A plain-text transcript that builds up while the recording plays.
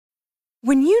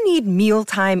When you need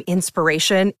mealtime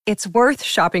inspiration, it's worth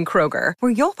shopping Kroger,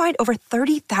 where you'll find over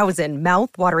 30,000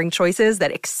 mouth-watering choices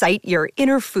that excite your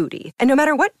inner foodie. And no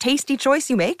matter what tasty choice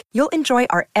you make, you'll enjoy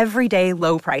our everyday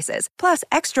low prices, plus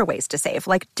extra ways to save,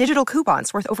 like digital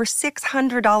coupons worth over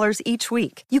 $600 each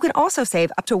week. You can also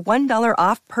save up to $1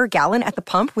 off per gallon at the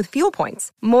pump with fuel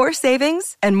points. More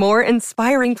savings and more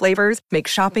inspiring flavors make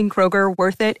shopping Kroger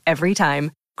worth it every time.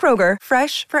 Kroger,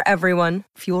 fresh for everyone.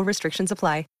 Fuel restrictions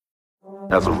apply.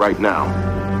 As of right now,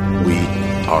 we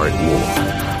are at war.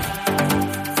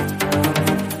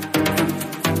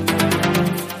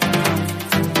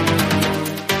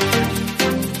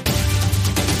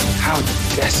 How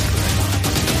desperate.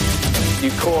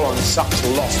 You call on such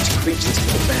lost creatures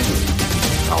for defend.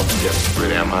 How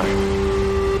desperate am I?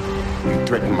 You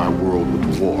threaten my world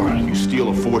with war. You steal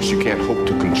a force you can't hope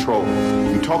to control.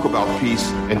 You talk about peace,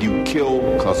 and you kill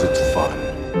because it's fun.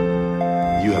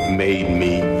 You have made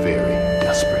me very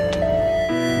desperate.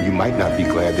 You might not be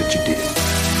glad that you did.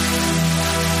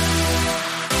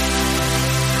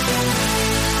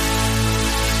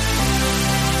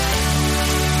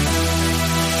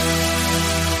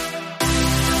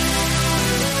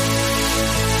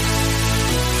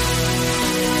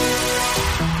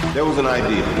 There was an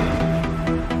idea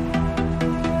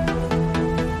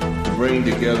to bring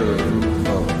together a group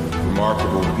of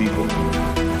remarkable people,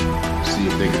 see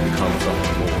if they can become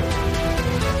something more.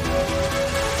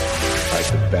 Fight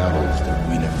the battles that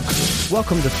we never could.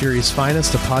 Welcome to Fury's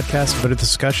Finest, a podcast about a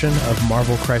discussion of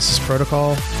Marvel Crisis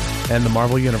Protocol and the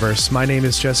Marvel Universe. My name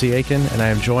is Jesse Aiken, and I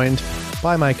am joined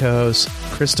by my co-host,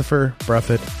 Christopher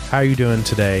Bruffett. How are you doing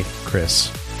today,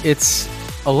 Chris? It's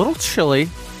a little chilly,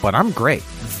 but I'm great.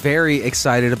 Very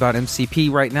excited about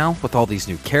MCP right now with all these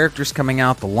new characters coming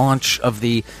out. The launch of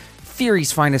the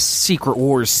Fury's Finest Secret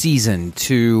Wars Season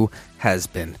 2 has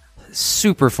been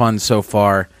super fun so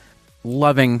far.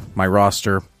 Loving my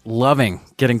roster. Loving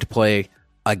getting to play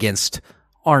against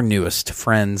our newest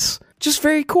friends. Just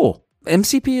very cool.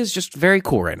 MCP is just very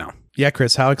cool right now. Yeah,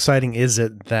 Chris, how exciting is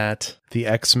it that the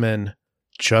X-Men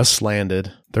just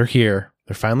landed? They're here.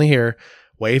 They're finally here.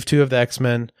 Wave 2 of the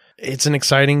X-Men. It's an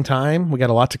exciting time. We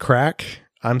got a lot to crack.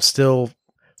 I'm still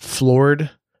floored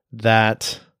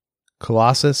that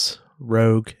Colossus,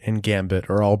 Rogue, and Gambit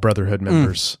are all Brotherhood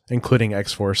members, including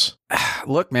X-Force.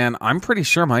 Look, man, I'm pretty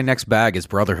sure my next bag is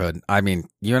Brotherhood. I mean,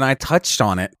 you and I touched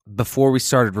on it before we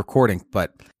started recording,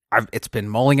 but it's been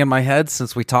mulling in my head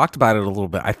since we talked about it a little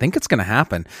bit. I think it's going to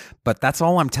happen, but that's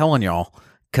all I'm telling y'all,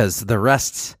 because the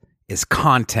rest is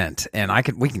content, and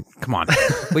we can come on.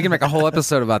 We can make a whole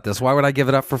episode about this. Why would I give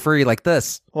it up for free like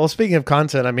this? Well, speaking of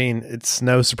content, I mean, it's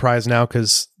no surprise now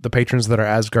because the patrons that are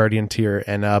Asgardian tier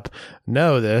and up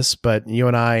know this, but you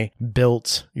and I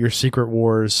built your Secret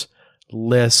Wars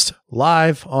list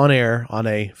live on air on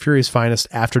a Fury's Finest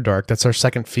After Dark. That's our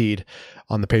second feed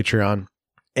on the Patreon.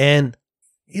 And,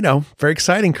 you know, very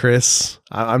exciting, Chris.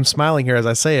 I'm smiling here as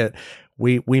I say it.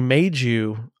 We made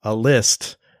you a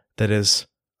list that is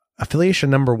affiliation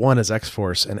number 1 is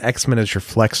X-Force, and X-Men is your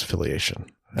flex affiliation.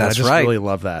 And That's I just right. really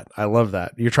love that. I love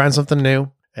that. You're trying something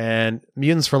new, and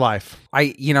Mutants for Life.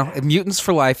 Mutants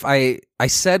for Life. I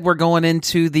said we're going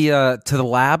into the to the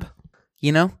lab.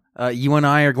 You and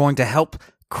I are going to help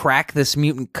crack this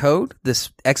mutant code,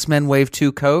 this X-Men Wave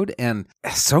 2 code, and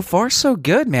so far so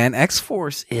good, man.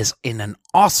 X-Force is in an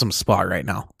awesome spot right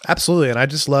now. Absolutely, and I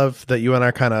just love that you and I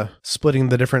are kind of splitting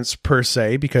the difference per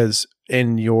se, because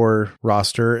in your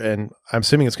roster, and I'm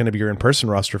assuming it's going to be your in-person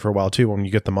roster for a while too when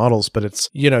you get the models, but it's,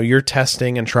 you're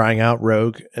testing and trying out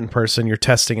Rogue in person, you're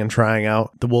testing and trying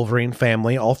out the Wolverine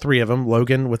family, all 3 of them,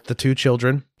 Logan with the 2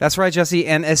 children. That's right, Jesse,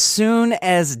 and as soon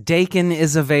as Dakin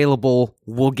is available,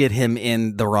 we'll get him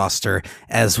in the roster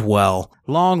as well.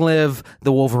 Long live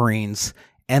the Wolverines,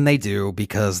 and they do,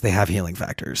 because they have healing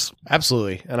factors.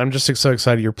 Absolutely, and I'm just so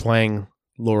excited you're playing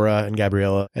Laura and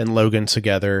Gabriella and Logan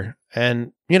together,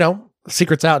 and,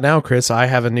 secret's out now, Chris. I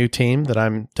have a new team that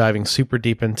I'm diving super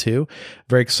deep into.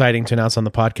 Very exciting to announce on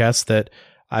the podcast that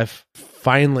I've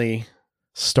finally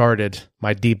started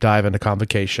my deep dive into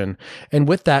Convocation. And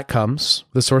with that comes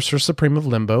the Sorcerer Supreme of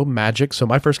Limbo, Magic. So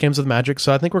my first game's with Magic.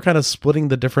 So I think we're kind of splitting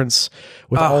the difference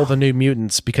with all the new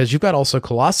mutants, because you've got also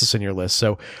Colossus in your list.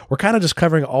 So we're kind of just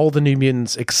covering all the new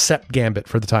mutants except Gambit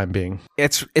for the time being.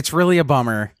 It's really a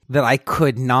bummer that I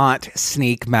could not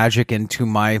sneak Magic into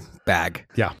my bag.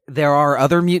 Yeah. There are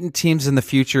other mutant teams in the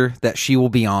future that she will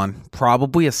be on.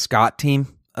 Probably a Scott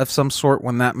team of some sort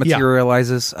when that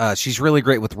materializes. She's really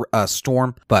great with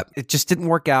Storm, but it just didn't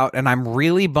work out, and I'm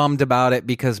really bummed about it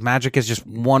because Magic is just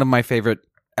one of my favorite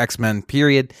X-Men,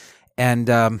 period. And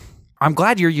I'm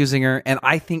glad you're using her, and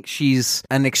I think she's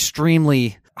an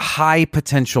extremely high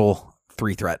potential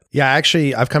 3-threat. Yeah,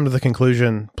 actually, I've come to the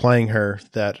conclusion playing her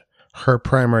that her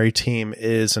primary team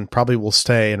is and probably will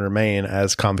stay and remain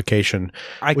as Convocation,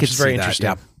 which is very interesting.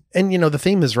 Yeah. And, the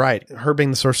theme is right. Her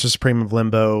being the Sorcerer Supreme of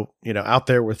Limbo, out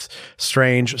there with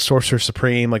Strange, Sorcerer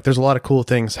Supreme, like there's a lot of cool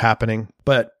things happening.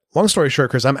 But long story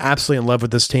short, Chris, I'm absolutely in love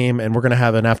with this team, and we're going to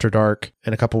have an After Dark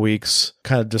in a couple weeks,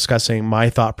 kind of discussing my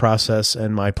thought process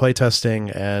and my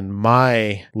playtesting and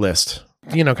my list,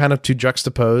 kind of to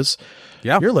juxtapose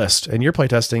your list and your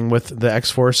playtesting with the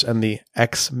X-Force and the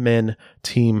X-Men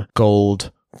Team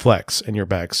Gold Flex in your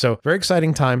bag. So very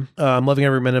exciting time. I'm loving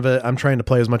every minute of it. I'm trying to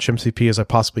play as much MCP as I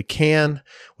possibly can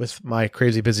with my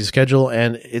crazy busy schedule,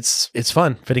 and it's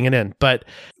fun fitting it in. But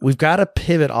we've got to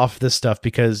pivot off this stuff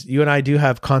because you and I do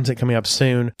have content coming up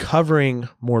soon covering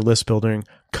more list building,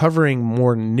 covering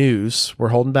more news. We're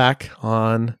holding back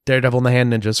on Daredevil and the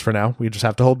Hand Ninjas for now. We just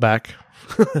have to hold back.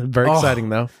 Very exciting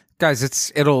though.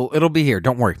 Guys, it'll be here.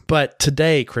 Don't worry. But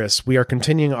today, Chris, we are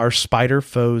continuing our Spider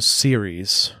Foes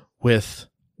series with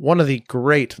one of the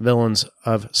great villains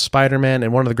of Spider-Man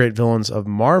and one of the great villains of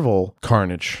Marvel,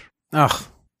 Carnage. Ugh,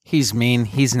 he's mean.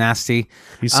 He's nasty.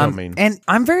 He's so mean. And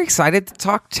I'm very excited to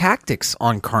talk tactics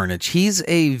on Carnage. He's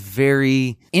a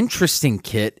very interesting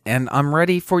kit, and I'm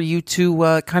ready for you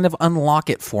to kind of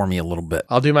unlock it for me a little bit.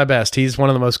 I'll do my best. He's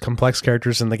one of the most complex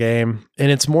characters in the game,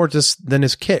 and it's more just than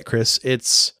his kit, Chris.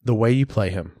 It's the way you play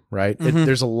him. Right?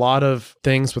 There's a lot of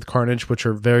things with Carnage which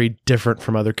are very different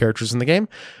from other characters in the game.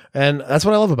 And that's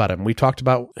what I love about him. We talked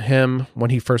about him when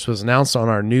he first was announced on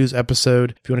our news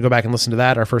episode. If you want to go back and listen to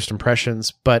that, our first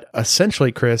impressions. But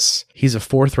essentially, Chris, he's a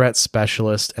 4-threat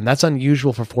specialist. And that's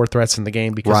unusual for 4 threats in the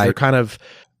game because they're kind of...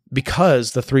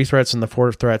 Because the 3 threats and the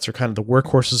 4 threats are kind of the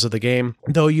workhorses of the game,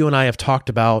 though you and I have talked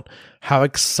about how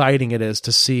exciting it is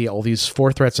to see all these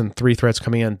 4 threats and 3 threats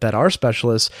coming in that are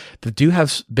specialists, that do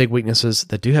have big weaknesses,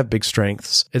 that do have big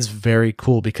strengths. It's very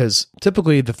cool because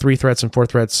typically the 3 threats and 4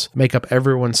 threats make up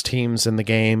everyone's teams in the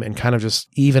game and kind of just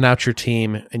even out your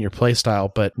team and your play style,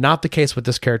 but not the case with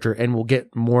this character, and we'll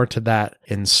get more to that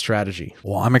in strategy.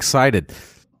 Well, I'm excited.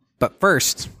 But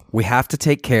first, we have to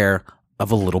take care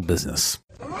of a little business.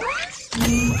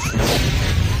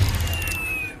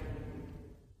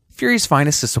 Fury's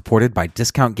Finest is supported by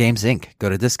Discount Games Inc. Go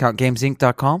to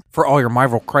discountgamesinc.com for all your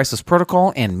Marvel Crisis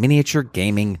Protocol and miniature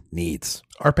gaming needs.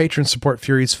 Our patrons support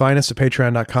Fury's Finest at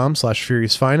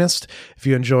patreon.com/Fury's Finest. If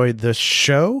you enjoyed this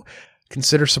show,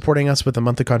 consider supporting us with a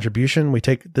monthly contribution. We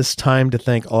take this time to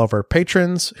thank all of our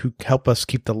patrons who help us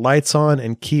keep the lights on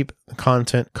and keep the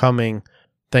content coming.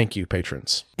 Thank you,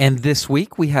 patrons. And this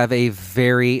week, we have a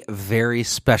very, very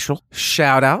special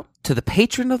shout out to the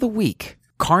patron of the week,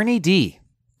 Carney D.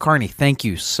 Carney, thank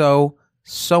you so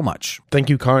much. Thank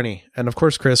you, Carney. And of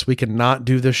course, Chris, we cannot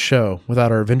do this show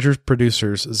without our Avengers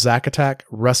producers, Zack Attack,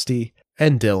 Rusty,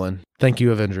 and Dylan. Thank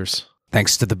you, Avengers.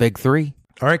 Thanks to the big 3.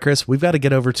 All right, Chris, we've got to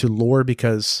get over to lore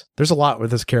because there's a lot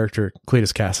with this character,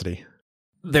 Cletus Cassidy.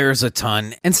 There's a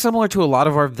ton. And similar to a lot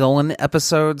of our villain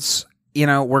episodes,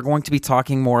 we're going to be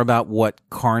talking more about what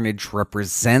Carnage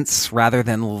represents rather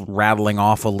than rattling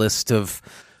off a list of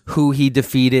who he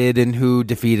defeated and who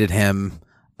defeated him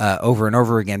over and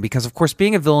over again. Because, of course,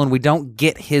 being a villain, we don't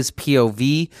get his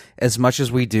POV as much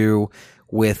as we do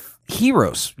with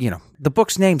heroes. The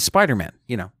book's named Spider-Man.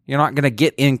 You're not going to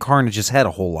get in Carnage's head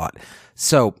a whole lot.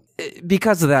 So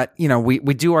because of that,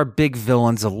 we do our big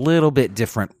villains a little bit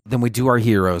different than we do our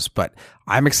heroes. But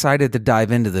I'm excited to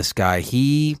dive into this guy.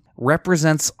 He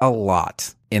represents a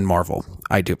lot in Marvel,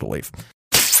 I do believe.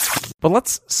 But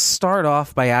let's start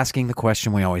off by asking the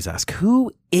question we always ask.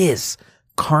 Who is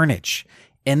Carnage?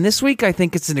 And this week, I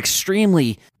think it's an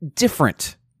extremely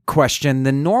different question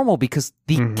than normal because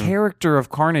the character of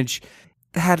Carnage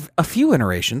had a few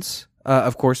iterations,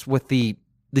 of course, with the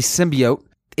symbiote.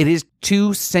 It is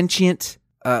 2 sentient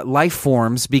life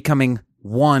forms becoming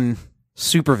one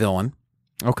supervillain.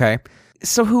 Okay.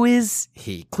 So who is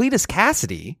he? Cletus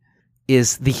Cassidy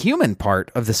is the human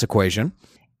part of this equation,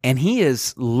 and he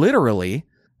is literally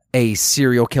a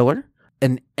serial killer,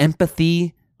 an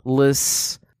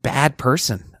empathyless bad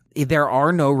person. There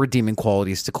are no redeeming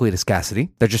qualities to Cletus Cassidy.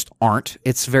 There just aren't.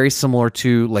 It's very similar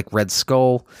to like Red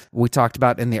Skull we talked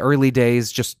about in the early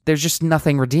days. There's just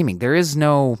nothing redeeming. There is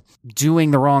no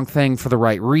doing the wrong thing for the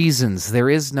right reasons. There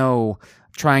is no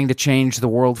trying to change the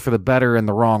world for the better in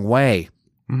the wrong way.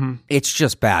 It's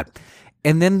just bad.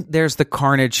 And then there's the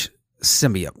Carnage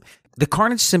symbiote. The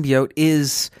Carnage symbiote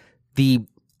is the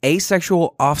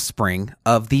asexual offspring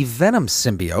of the Venom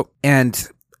symbiote. And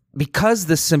because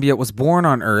this symbiote was born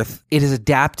on Earth, it is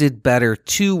adapted better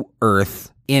to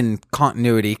Earth in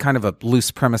continuity, kind of a loose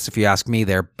premise if you ask me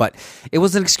there, but it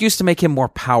was an excuse to make him more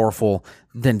powerful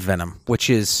than Venom, which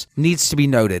needs to be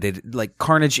noted.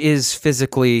 Carnage is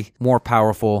physically more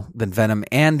powerful than Venom,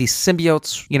 and these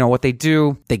symbiotes, what they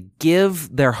do, they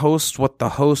give their host what the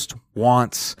host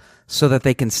wants so that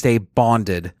they can stay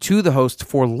bonded to the host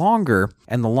for longer,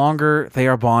 and the longer they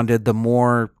are bonded, the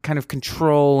more kind of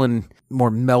control and more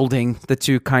melding the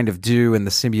two kind of do, and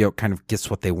the symbiote kind of gets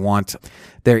what they want.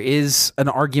 There is an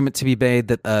argument to be made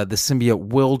that the symbiote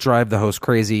will drive the host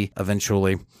crazy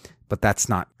eventually, but that's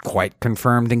not quite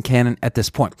confirmed in canon at this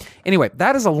point. Anyway,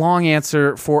 that is a long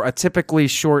answer for a typically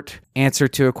short answer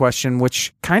to a question,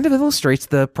 which kind of illustrates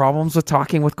the problems with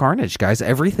talking with Carnage, guys.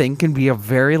 Everything can be a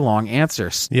very long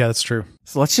answer. Yeah, that's true.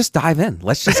 So let's just dive in.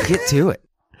 Let's just get to it.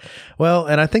 Well,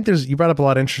 and I think you brought up a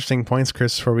lot of interesting points,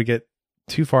 Chris, before we get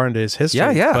too far into his history.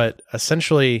 Yeah. But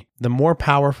essentially, the more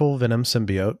powerful Venom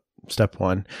symbiote, step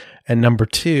one, and number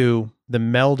two, the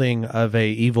melding of a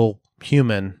evil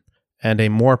human and a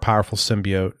more powerful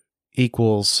symbiote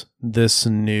equals this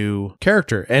new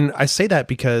character. And I say that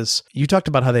because you talked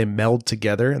about how they meld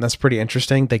together, and that's pretty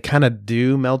interesting. They kind of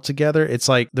do meld together. It's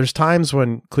like there's times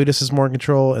when Cletus is more in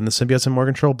control and the symbiote's in more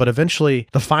control, but eventually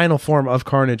the final form of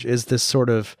Carnage is this sort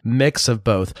of mix of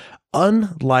both.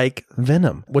 Unlike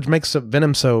Venom, which makes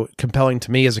Venom so compelling to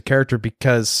me as a character,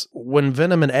 because when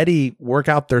Venom and Eddie work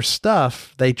out their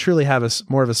stuff, they truly have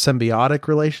more of a symbiotic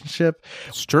relationship.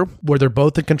 It's true. Where they're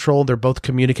both in control, they're both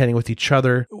communicating with each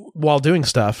other while doing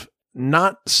stuff.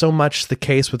 Not so much the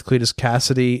case with Cletus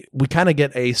Cassidy. We kind of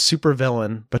get a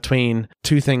supervillain between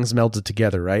two things melded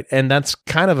together, right? And that's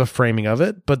kind of a framing of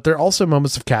it, but there are also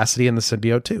moments of Cassidy and the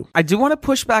symbiote too. I do want to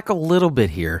push back a little bit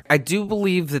here. I do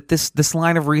believe that this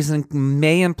line of reasoning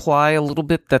may imply a little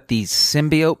bit that the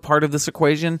symbiote part of this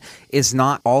equation is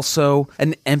not also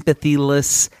an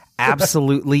empathyless,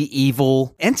 absolutely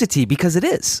evil entity, because it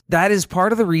is. That is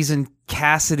part of the reason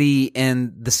Cassidy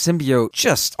and the symbiote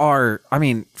just are,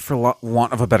 for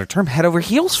want of a better term, head over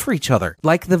heels for each other.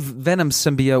 Like the Venom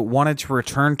symbiote wanted to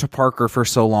return to Parker for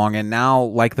so long, and now,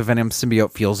 like the Venom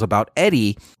symbiote feels about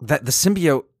Eddie, that the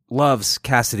symbiote loves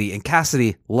Cassidy, and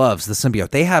Cassidy loves the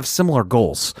symbiote. They have similar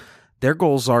goals. Their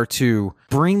goals are to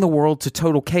bring the world to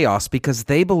total chaos because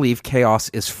they believe chaos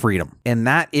is freedom. And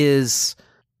that is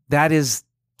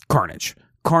Carnage.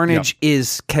 Carnage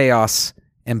is chaos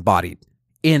embodied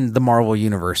in the Marvel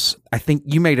universe. I think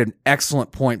you made an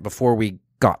excellent point before we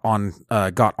got on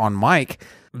mic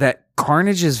that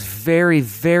Carnage is very,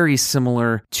 very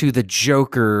similar to the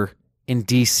Joker in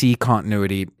DC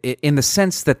continuity in the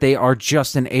sense that they are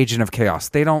just an agent of chaos.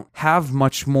 They don't have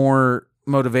much more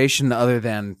motivation other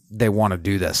than they want to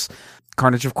do this.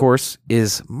 Carnage, of course,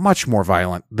 is much more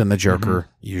violent than the Joker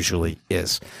usually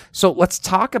is. So let's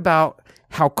talk about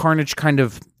how Carnage kind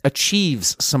of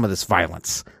achieves some of this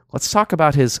violence. Let's talk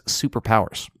about his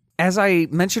superpowers. As I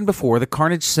mentioned before, the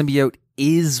Carnage symbiote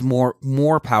is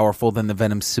more powerful than the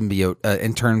Venom symbiote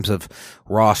in terms of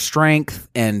raw strength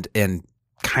and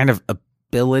kind of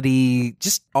ability,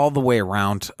 just all the way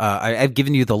around. I've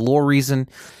given you the lore reason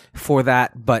for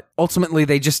that, but ultimately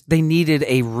they needed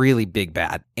a really big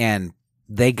bad, and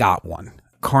they got one.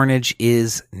 Carnage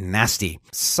is nasty.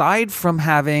 Aside from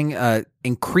having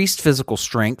increased physical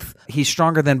strength, he's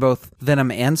stronger than both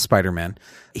Venom and Spider-Man.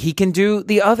 He can do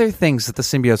the other things that the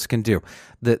symbiotes can do.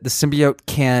 The symbiote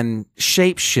can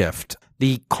shapeshift.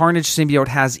 The Carnage symbiote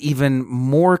has even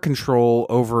more control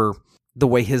over the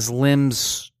way his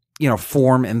limbs,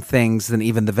 form and things than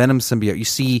even the Venom symbiote. You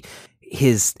see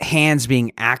his hands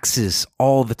being axes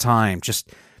all the time,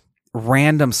 just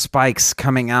random spikes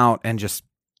coming out and just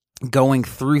going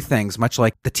through things, much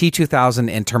like the T-2000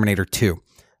 in Terminator 2.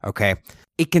 Okay.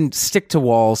 It can stick to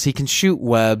walls. He can shoot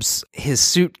webs. His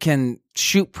suit can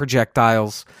shoot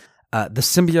projectiles. The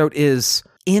symbiote is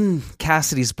in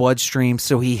Cassidy's bloodstream,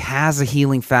 so he has a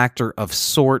healing factor of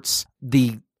sorts.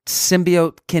 The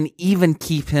symbiote can even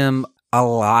keep him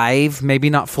alive, maybe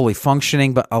not fully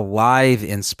functioning, but alive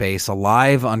in space,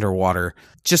 alive underwater.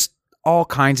 Just all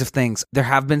kinds of things. There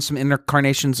have been some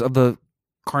incarnations of the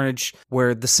Carnage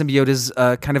where the symbiote is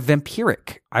kind of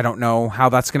vampiric. I don't know how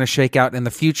that's going to shake out in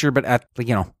the future, but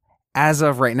as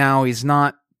of right now, he's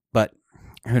not, but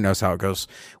who knows how it goes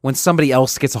when somebody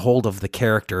else gets a hold of the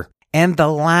character. And the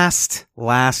last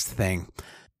thing,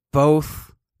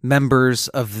 both members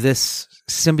of this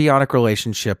symbiotic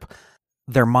relationship,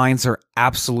 their minds are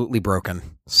absolutely broken.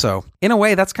 So in a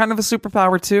way, that's kind of a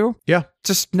superpower too. Yeah.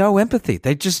 Just no empathy.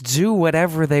 They just do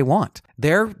whatever they want.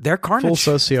 They're Carnage.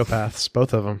 Full sociopaths,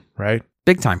 both of them, right?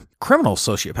 Big time. Criminal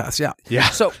sociopaths, yeah. Yeah.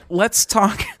 So let's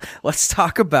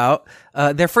talk about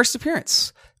their first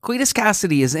appearance. Cletus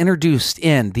Cassidy is introduced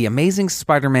in The Amazing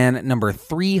Spider-Man number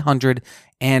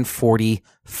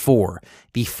 344.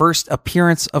 The first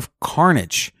appearance of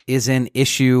Carnage is in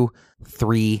issue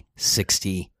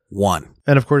 361.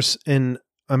 And of course, in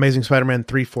Amazing Spider-Man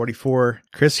 344,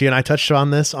 Chris, you and I touched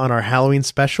on this on our Halloween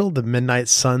special, the Midnight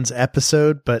Suns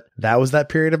episode, but that was that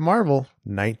period of Marvel,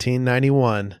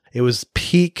 1991. It was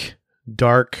peak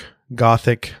dark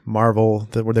gothic Marvel,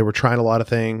 where they were trying a lot of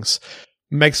things.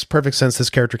 Makes perfect sense this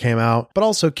character came out, but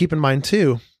also keep in mind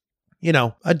too,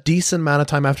 a decent amount of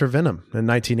time after Venom in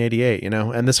 1988,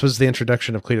 and this was the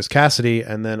introduction of Cletus Cassidy.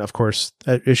 And then of course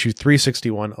at issue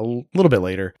 361, a little bit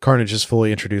later, Carnage is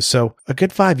fully introduced. So a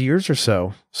good 5 years or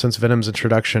so since Venom's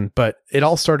introduction, but it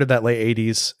all started that late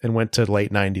 80s and went to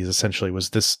late 90s essentially was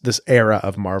this era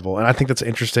of Marvel. And I think that's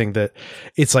interesting that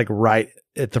it's like right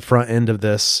at the front end of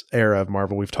this era of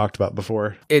Marvel we've talked about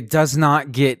before. It does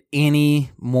not get any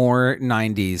more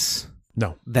 90s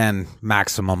than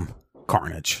Maximum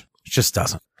Carnage. It just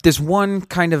doesn't. There's one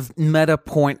kind of meta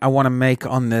point I want to make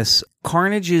on this.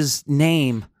 Carnage's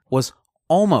name was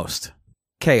almost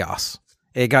Chaos.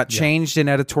 It got changed in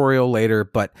editorial later,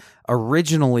 but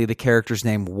originally the character's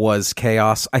name was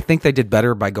Chaos. I think they did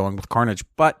better by going with Carnage,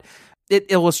 but it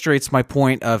illustrates my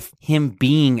point of him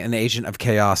being an agent of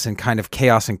chaos and kind of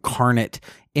chaos incarnate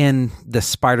in the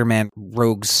Spider-Man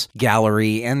rogues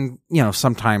gallery and,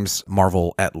 sometimes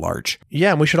Marvel at large.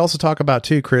 Yeah, and we should also talk about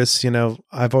too, Chris,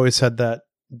 I've always had that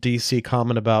DC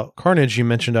comment about Carnage you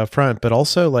mentioned up front, but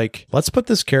also let's put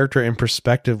this character in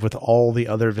perspective with all the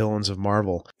other villains of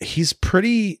Marvel. He's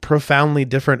pretty profoundly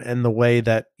different in the way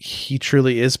that he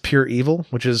truly is pure evil,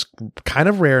 which is kind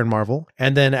of rare in Marvel.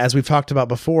 And then, as we've talked about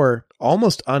before,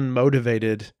 almost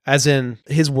unmotivated, as in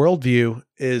his worldview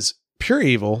is pure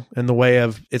evil in the way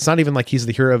of, it's not even like he's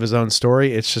the hero of his own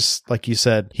story. It's just, like you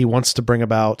said, he wants to bring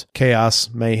about chaos,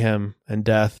 mayhem, and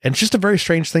death. And it's just a very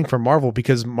strange thing for Marvel,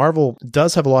 because Marvel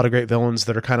does have a lot of great villains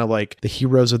that are kind of like the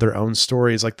heroes of their own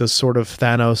stories, like those sort of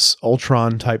Thanos,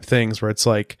 Ultron type things where it's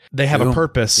like they have a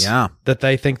purpose that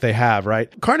they think they have,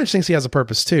 right? Carnage thinks he has a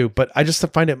purpose too, but I just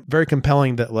find it very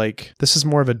compelling that this is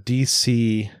more of a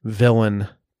DC villain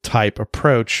type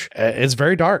approach. It's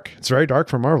very dark. It's very dark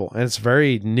for Marvel, and it's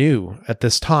very new at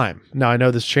this time. Now, I know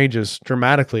this changes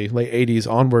dramatically late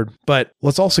 80s onward, but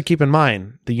let's also keep in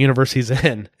mind the universe he's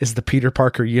in is the Peter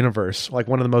Parker universe, like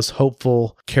one of the most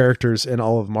hopeful characters in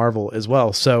all of Marvel as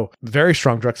well. So very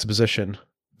strong juxtaposition.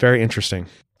 Very interesting.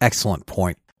 Excellent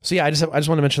point. So yeah, I just want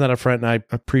to mention that up front, and I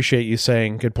appreciate you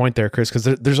saying good point there, Chris, because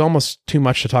there's almost too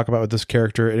much to talk about with this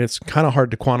character, and it's kind of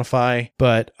hard to quantify,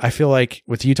 but I feel like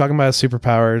with you talking about his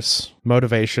superpowers,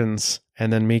 motivations,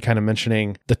 and then me kind of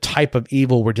mentioning the type of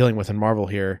evil we're dealing with in Marvel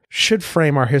here should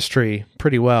frame our history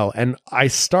pretty well. And I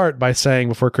start by saying,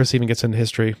 before Chris even gets into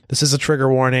history, this is a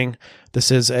trigger warning. This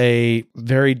is a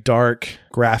very dark,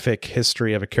 graphic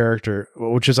history of a character,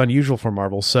 which is unusual for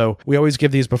Marvel. So we always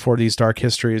give these before these dark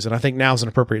histories. And I think now's an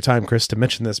appropriate time, Chris, to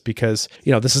mention this because,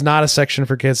 this is not a section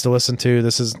for kids to listen to.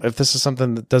 If this is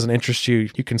something that doesn't interest you,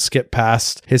 you can skip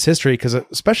past his history, because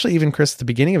especially even, Chris, at the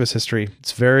beginning of his history,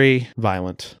 it's very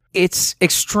violent. It's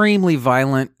extremely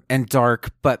violent and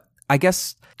dark, but I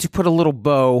guess to put a little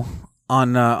bow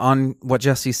on what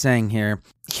Jesse's saying here,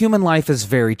 human life is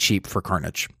very cheap for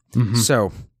Carnage. Mm-hmm.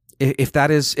 So if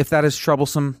that is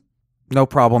troublesome, no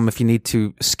problem if you need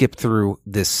to skip through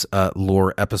this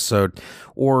lore episode,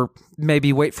 or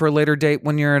maybe wait for a later date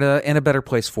when you're in a better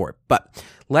place for it. But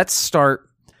let's start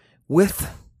with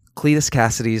Cletus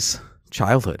Cassidy's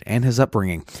childhood and his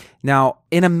upbringing. Now,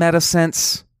 in a meta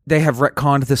sense, they have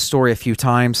retconned this story a few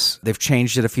times. They've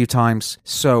changed it a few times.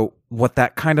 So what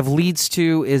that kind of leads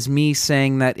to is me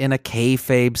saying that in a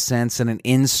kayfabe sense, in an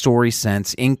in-story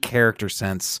sense, in character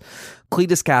sense,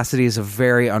 Cletus Cassidy is a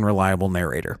very unreliable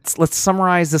narrator. Let's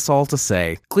summarize this all to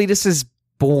say, Cletus is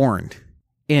born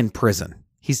in prison.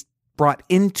 He's brought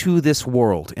into this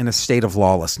world in a state of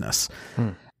lawlessness.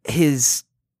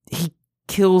 He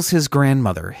kills his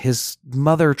grandmother. His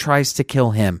mother tries to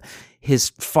kill him.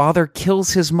 His father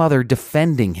kills his mother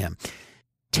defending him.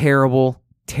 Terrible,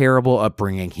 terrible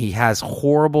upbringing. He has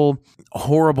horrible,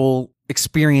 horrible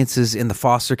experiences in the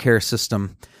foster care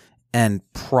system and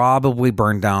probably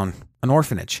burned down an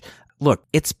orphanage. Look,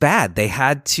 it's bad. They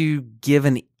had to give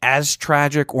an as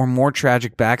tragic or more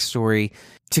tragic backstory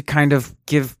to kind of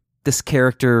give this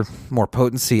character more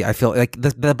potency. I feel like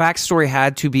the backstory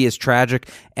had to be as tragic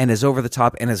and as over the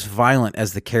top and as violent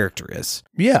as the character is.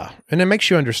 Yeah, and it makes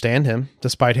you understand him,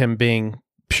 despite him being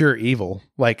pure evil.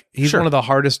 Like, he's one of the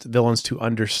hardest villains to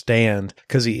understand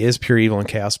because he is pure evil and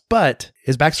chaos. But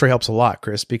his backstory helps a lot,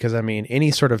 Chris, because, any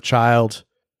sort of child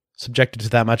subjected to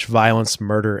that much violence,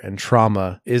 murder, and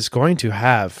trauma is going to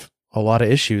have a lot of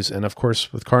issues. And of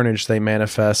course, with Carnage, they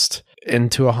manifest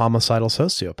into a homicidal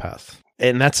sociopath.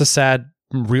 And that's a sad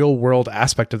real world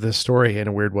aspect of this story in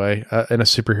a weird way, in a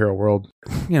superhero world.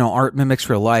 Art mimics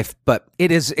real life, but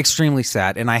it is extremely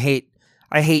sad. And I hate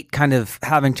kind of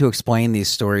having to explain these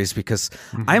stories because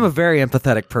I'm a very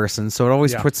empathetic person. So it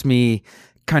always puts me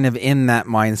kind of in that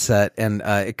mindset, and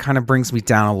it kind of brings me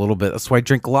down a little bit. That's why I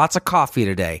drink lots of coffee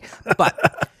today.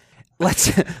 But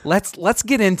let's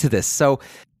get into this. So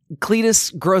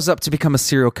Cletus grows up to become a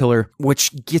serial killer,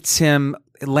 which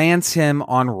lands him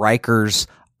on Riker's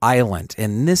Island.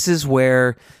 And this is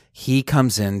where he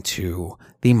comes into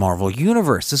the Marvel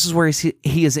Universe. This is where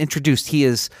he is introduced. He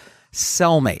is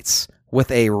cellmates with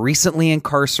a recently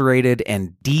incarcerated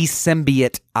and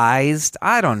desymbioteized,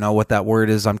 I don't know what that word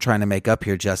is I'm trying to make up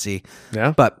here, Jesse.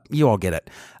 Yeah. But you all get it.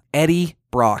 Eddie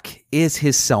Brock is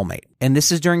his cellmate. And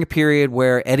this is during a period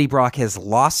where Eddie Brock has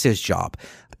lost his job.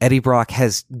 Eddie Brock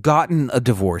has gotten a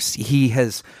divorce. He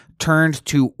has turned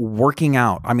to working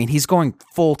out. I mean, he's going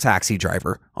full taxi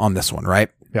driver on this one, right?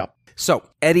 Yeah. So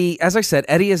Eddie, as I said,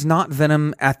 Eddie is not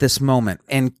Venom at this moment,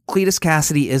 and Cletus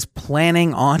Cassidy is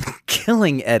planning on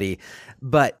killing Eddie.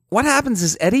 But what happens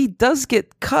is Eddie does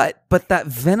get cut, but that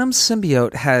Venom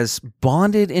symbiote has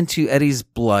bonded into Eddie's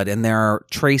blood, and there are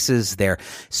traces there.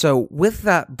 So with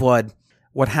that blood,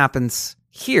 what happens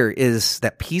here is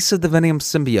that piece of the Venom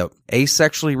symbiote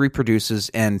asexually reproduces,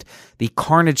 and the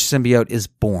Carnage symbiote is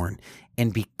born.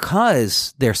 And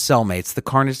because they're cellmates, the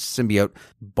Carnage symbiote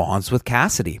bonds with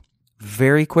Cassidy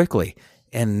very quickly.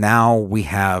 And now we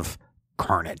have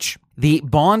Carnage. The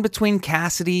bond between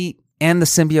Cassidy and the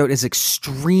symbiote is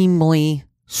extremely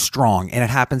strong, and it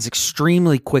happens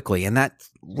extremely quickly. And that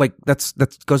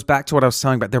goes back to what I was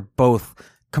telling about. They're both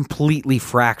completely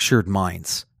fractured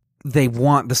minds. They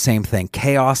want the same thing.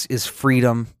 Chaos is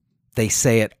freedom. They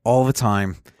say it all the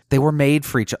time. They were made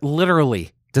for each other,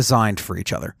 literally designed for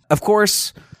each other. Of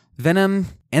course, Venom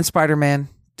and Spider-Man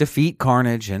defeat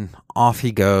Carnage, and off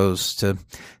he goes to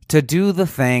do the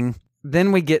thing.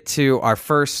 Then we get to our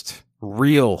first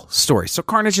real story. So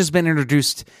Carnage has been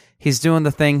introduced. He's doing the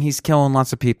thing. He's killing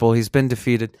lots of people. He's been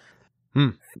defeated.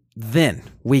 Then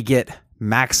we get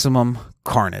Maximum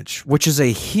Carnage, which is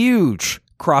a huge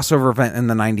crossover event in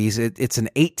the 90s. It's an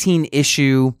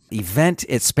 18-issue event.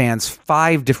 It spans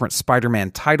 5 different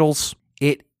Spider-Man titles.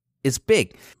 It is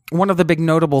big. One of the big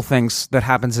notable things that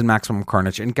happens in Maximum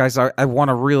Carnage, and guys, I want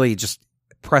to really just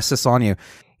press this on you,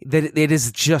 that it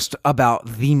is just about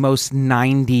the most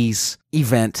 90s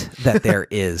event that there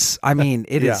is. I mean,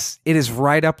 it is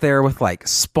right up there with like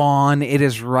Spawn. It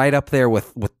is right up there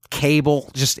with Cable,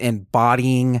 just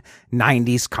embodying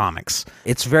 90s comics.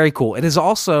 It's very cool. It is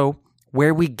also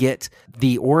where we get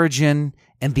the origin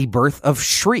and the birth of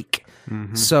Shriek.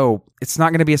 So it's not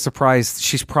going to be a surprise.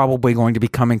 She's probably going to be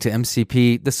coming to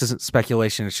MCP. This isn't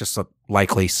speculation. It's just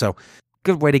likely. So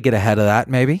good way to get ahead of that,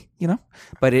 maybe,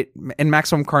 But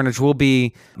Maximum Carnage will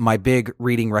be my big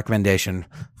reading recommendation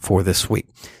for this week.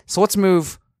 So let's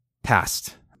move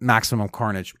past Maximum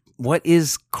Carnage. What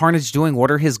is Carnage doing?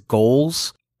 What are his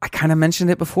goals? I kind of mentioned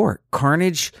it before.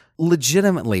 Carnage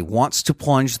legitimately wants to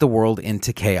plunge the world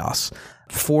into chaos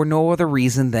for no other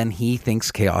reason than he thinks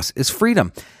chaos is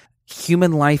freedom.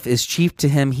 Human life is cheap to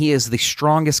him. He is the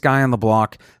strongest guy on the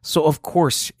block. So of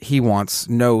course he wants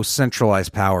no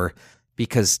centralized power,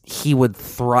 because he would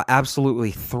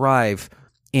absolutely thrive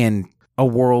in a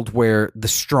world where the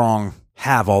strong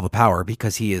have all the power,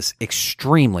 because he is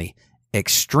extremely,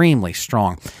 extremely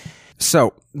strong.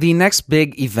 So the next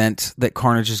big event that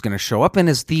Carnage is going to show up in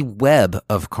is the Web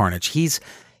of Carnage. He's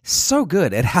so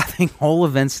good at having whole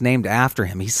events named after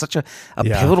him. He's such a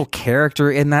pivotal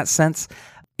character in that sense.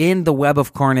 In the Web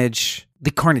of Carnage, the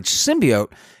Carnage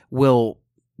symbiote will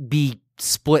be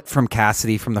split from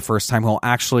Cassidy from the first time. He'll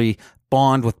actually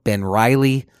bond with Ben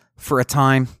Reilly for a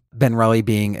time. Ben Reilly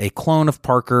being a clone of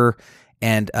Parker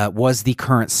and was the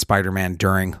current Spider-Man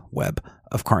during Web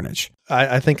of Carnage.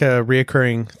 I think a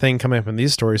reoccurring thing coming up in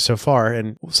these stories so far,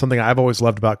 and something I've always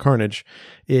loved about Carnage,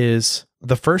 is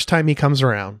the first time he comes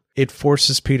around, it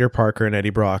forces Peter Parker and Eddie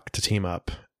Brock to team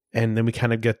up. And then we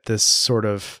kind of get this sort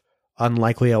of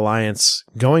unlikely alliance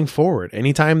going forward.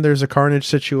 Anytime there's a Carnage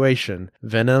situation,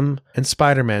 Venom and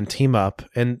Spider-Man team up,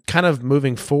 and kind of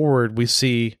moving forward, we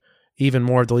see even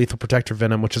more of the Lethal Protector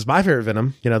Venom, which is my favorite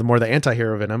Venom, the more the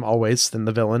anti-hero Venom always than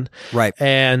the villain. Right.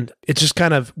 And it's just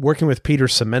kind of working with Peter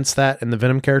cements that in the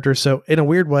Venom character. So in a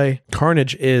weird way,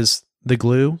 Carnage is the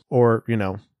glue or,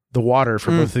 the water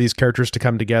for both of these characters to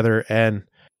come together. And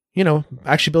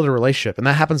actually build a relationship. And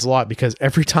that happens a lot because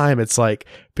every time it's like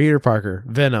Peter Parker,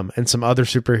 Venom, and some other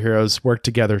superheroes work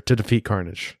together to defeat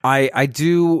Carnage. I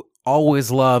do always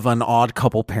love an odd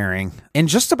couple pairing in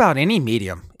just about any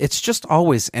medium. It's just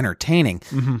always entertaining.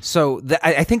 So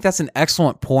I think that's an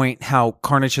excellent point, how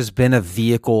Carnage has been a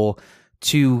vehicle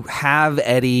to have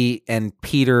Eddie and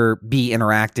Peter be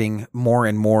interacting more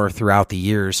and more throughout the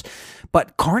years.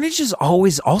 But Carnage has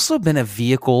always also been a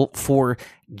vehicle for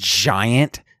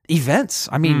giant events.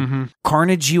 I mean,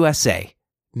 Carnage USA,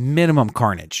 Minimum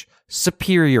Carnage,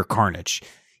 Superior Carnage.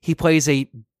 He plays a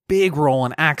big role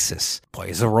in Axis,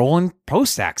 plays a role in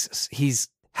Post-Axis.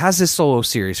 Has his solo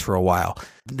series for a while.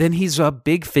 Then he's a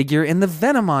big figure in the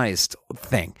Venomized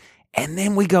thing. And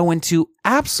then we go into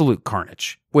Absolute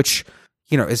Carnage, which,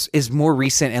 is more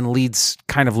recent and leads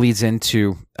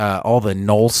into all the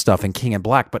Null stuff in King in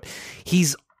Black. But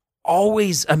he's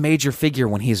always a major figure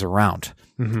when he's around.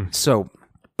 So,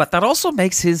 but that also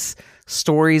makes his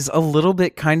stories a little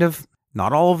bit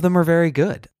not all of them are very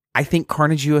good. I think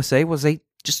Carnage USA was a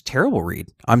just terrible read.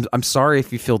 I'm sorry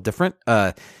if you feel different.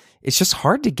 It's just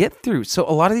hard to get through. So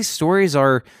a lot of these stories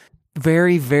are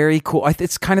very, very cool.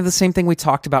 It's kind of the same thing we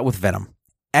talked about with Venom.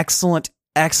 Excellent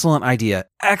idea,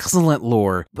 excellent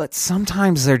lore, but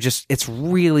sometimes it's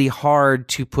really hard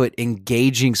to put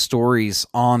engaging stories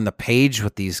on the page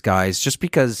with these guys just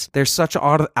because they're such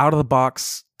out of the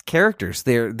box characters.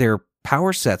 Their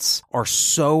power sets are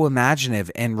so imaginative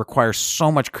and require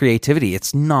so much creativity.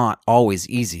 It's not always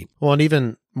easy. Well, and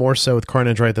even more so with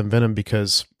Carnage, right, than Venom,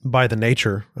 because by the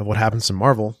nature of what happens in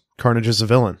Marvel, Carnage is a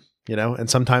villain, and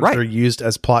sometimes they're used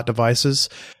as plot devices.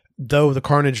 Though the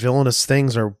Carnage villainous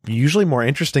things are usually more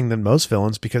interesting than most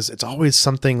villains because it's always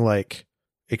something like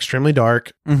extremely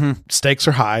dark, stakes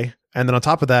are high, and then on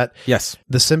top of that, yes,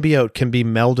 the symbiote can be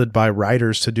melded by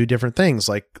writers to do different things.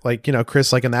 Like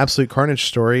Chris, like in the Absolute Carnage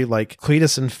story, like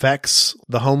Cletus infects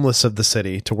the homeless of the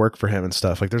city to work for him and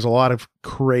stuff. Like there's a lot of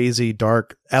crazy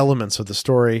dark elements of the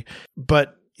story,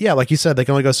 but yeah, like you said, they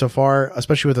can only go so far,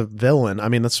 especially with a villain. I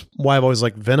mean, that's why I've always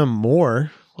liked Venom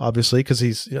more, obviously, because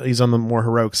he's on the more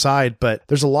heroic side, but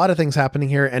there's a lot of things happening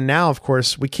here. And now, of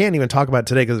course, we can't even talk about it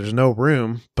today because there's no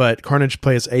room, but Carnage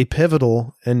plays a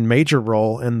pivotal and major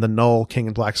role in the Null King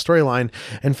in Black storyline.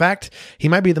 In fact, he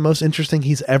might be the most interesting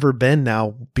he's ever been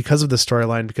now because of the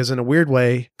storyline, because in a weird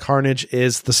way, Carnage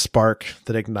is the spark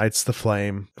that ignites the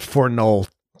flame for Null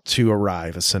to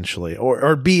arrive, essentially,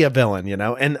 or be a villain,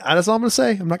 and that's all I'm gonna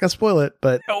say. I'm not gonna spoil it,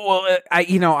 but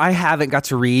I haven't got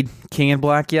to read King in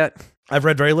Black yet. I've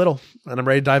read very little, and I'm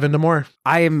ready to dive into more.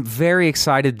 I am very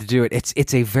excited to do it.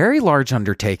 It's a very large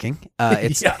undertaking.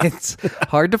 It's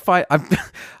hard to find.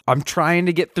 I'm trying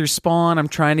to get through Spawn. I'm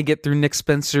trying to get through Nick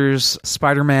Spencer's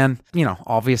Spider-Man.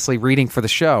 Obviously reading for the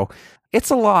show. It's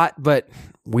a lot, but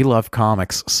we love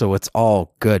comics, so it's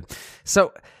all good.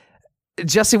 So,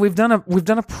 Jesse, we've done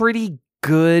a pretty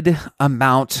good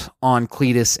amount on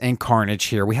Cletus and Carnage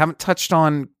here. We haven't touched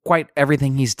on quite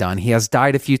everything he's done. He has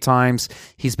died a few times.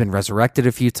 He's been resurrected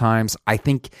a few times. I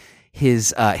think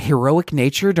his heroic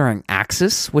nature during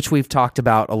Axis, which we've talked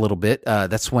about a little bit,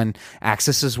 that's when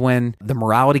Axis is when the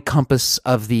morality compass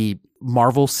of the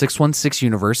Marvel 616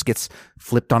 universe gets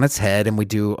flipped on its head, and we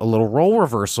do a little role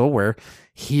reversal where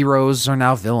heroes are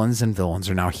now villains and villains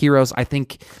are now heroes. I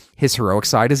think his heroic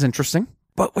side is interesting.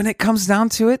 But when it comes down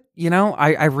to it,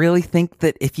 I really think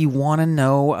that if you want to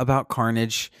know about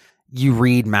Carnage, you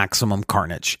read Maximum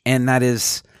Carnage. And that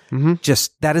is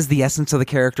that is the essence of the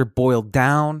character boiled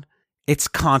down. It's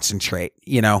concentrate,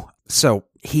 So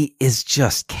he is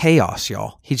just chaos,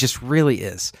 y'all. He just really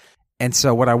is. And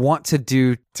so what I want to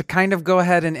do to kind of go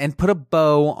ahead and put a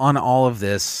bow on all of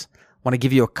this, I want to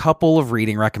give you a couple of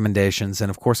reading recommendations. And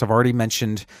of course, I've already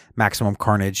mentioned Maximum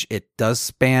Carnage. It does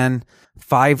span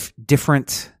 5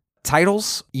 different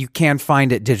titles. You can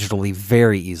find it digitally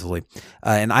very easily.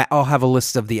 And I'll have a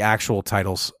list of the actual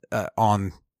titles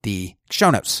on the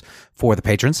show notes for the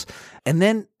patrons. And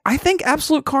then I think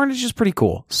Absolute Carnage is pretty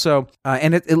cool. So,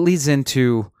 and it leads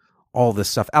into all this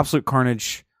stuff. Absolute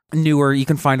Carnage, newer. You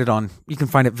can find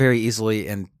it very easily,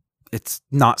 and it's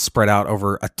not spread out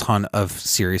over a ton of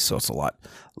series, so it's a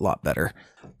lot better.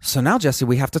 So now, Jesse,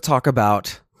 we have to talk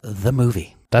about the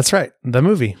movie. That's right. The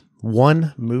movie.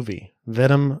 One movie.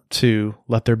 Venom 2,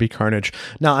 Let There Be Carnage.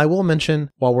 Now, I will mention,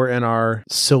 while we're in our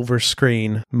silver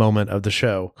screen moment of the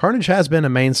show, Carnage has been a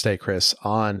mainstay, Chris,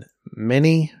 on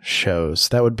many shows.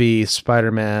 That would be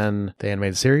Spider-Man, the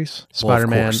animated series,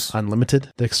 Spider-Man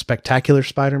Unlimited, the Spectacular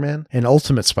Spider-Man, and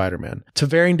Ultimate Spider-Man, to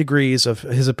varying degrees of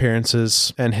his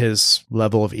appearances and his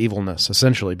level of evilness,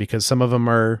 essentially, because some of them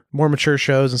are more mature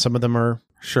shows and some of them are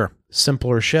Sure.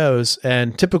 simpler shows.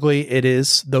 And typically it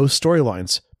is those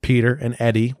storylines. Peter and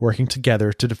Eddie working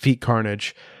together to defeat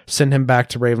Carnage, send him back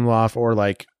to Ravenloft, or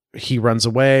like he runs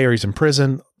away or he's in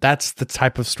prison. That's the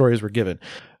type of stories we're given.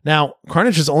 Now,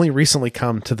 Carnage has only recently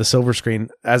come to the silver screen,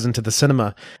 as into the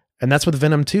cinema. And that's with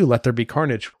Venom 2, Let There Be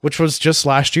Carnage, which was just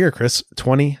last year, Chris,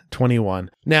 2021.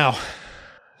 Now,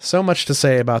 so much to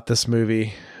say about this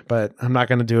movie, but I'm not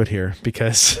going to do it here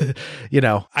because,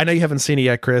 I know you haven't seen it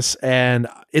yet, Chris, and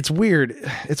it's weird.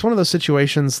 It's one of those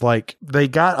situations like they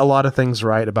got a lot of things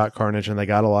right about Carnage and they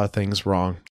got a lot of things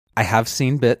wrong. I have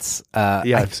seen bits.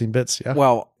 I've seen bits, yeah.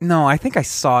 Well, no, I think I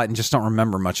saw it and just don't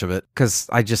remember much of it because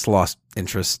I just lost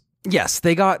interest. Yes,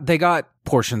 they got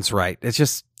portions right. It's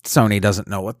just Sony doesn't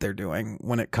know what they're doing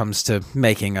when it comes to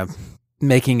making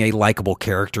a likable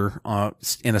character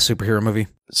in a superhero movie.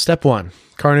 Step 1,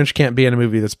 Carnage can't be in a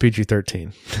movie that's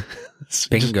PG-13.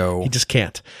 Bingo. He just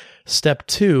can't. Step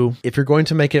 2, if you're going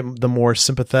to make it the more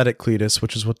sympathetic Cletus,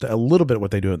 which is a little bit what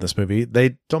they do in this movie,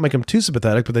 they don't make him too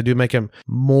sympathetic, but they do make him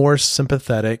more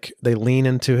sympathetic. They lean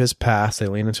into his past. They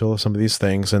lean into some of these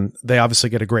things, and they obviously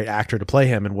get a great actor to play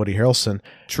him in Woody Harrelson.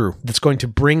 True. That's going to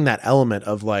bring that element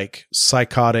of like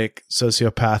psychotic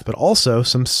sociopath, but also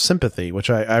some sympathy, which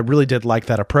I really did like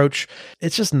that approach.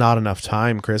 It's just not enough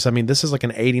time, Chris. I mean, this is like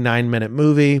an 89-minute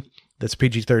movie that's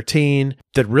PG-13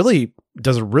 that really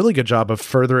does a really good job of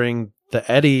furthering the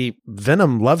Eddie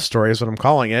Venom love story is what I'm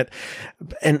calling it.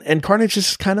 And Carnage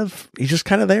is he's just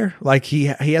kind of there. Like he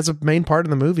has a main part in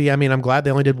the movie. I mean, I'm glad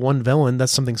they only did one villain.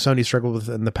 That's something Sony struggled with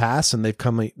in the past, and they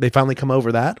finally come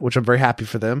over that, which I'm very happy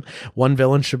for them. One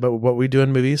villain should be what we do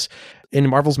in movies. And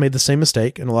Marvel's made the same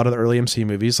mistake in a lot of the early MC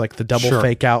movies, like the double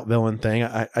fake out villain thing.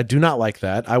 I do not like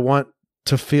that. I want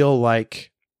to feel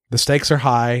like the stakes are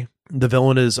high. The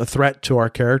villain is a threat to our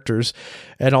characters.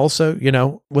 And also,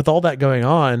 with all that going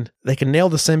on, they can nail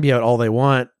the symbiote all they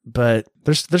want, but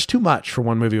there's too much for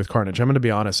one movie with Carnage. I'm going to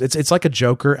be honest. It's like a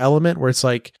Joker element where it's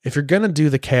like, if you're going to do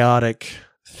the chaotic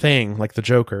thing like the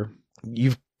Joker,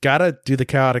 you've got to do the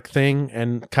chaotic thing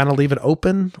and kind of leave it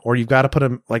open, or you've got to put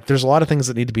them, like, there's a lot of things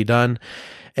that need to be done.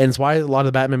 And it's why a lot of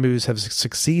the Batman movies have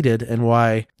succeeded and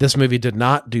why this movie did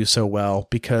not do so well,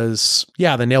 because,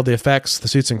 yeah, they nailed the effects. The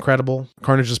suit's incredible.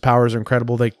 Carnage's powers are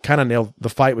incredible. They kind of nailed the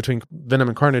fight between Venom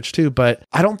and Carnage too, but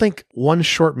I don't think one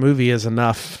short movie is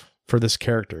enough for this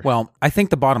character. Well, I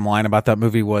think the bottom line about that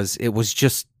movie was it was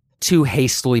just too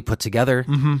hastily put together.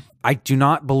 Mm-hmm. I do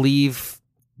not believe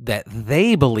that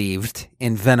they believed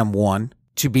in Venom 1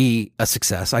 to be a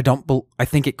success. I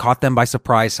think it caught them by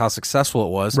surprise how successful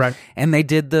it was. Right. And they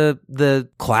did the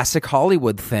classic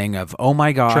Hollywood thing of, oh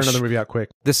my gosh, turn another movie out quick.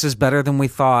 This is better than we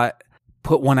thought.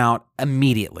 Put one out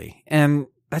immediately. And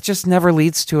that just never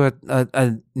leads to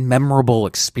a memorable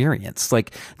experience.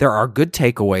 Like, there are good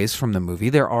takeaways from the movie.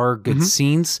 There are good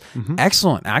scenes,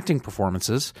 excellent acting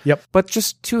performances. Yep. But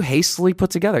just too hastily put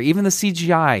together. Even the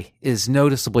CGI is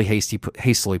noticeably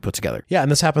hastily put together. Yeah,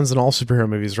 and this happens in all superhero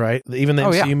movies, right? Even the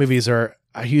MCU movies are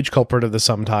a huge culprit of this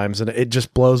sometimes, and it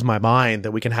just blows my mind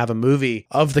that we can have a movie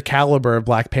of the caliber of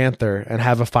Black Panther and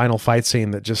have a final fight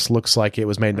scene that just looks like it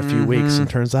was made in a few weeks, and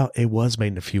turns out it was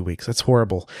made in a few weeks. That's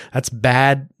horrible. That's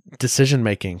bad decision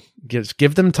making.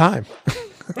 Give them time.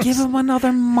 Give them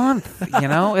another month.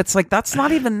 It's like, that's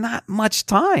not even that much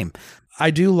time.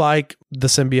 I do like the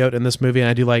symbiote in this movie, and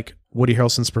I do like Woody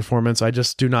Harrelson's performance. I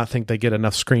just do not think they get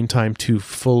enough screen time to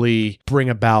fully bring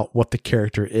about what the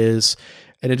character is.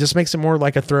 And it just makes it more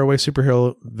like a throwaway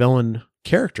superhero villain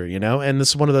character, And this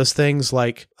is one of those things,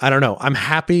 like, I don't know. I'm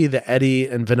happy that Eddie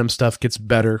and Venom stuff gets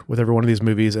better with every one of these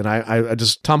movies. And I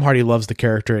just, Tom Hardy loves the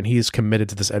character and he's committed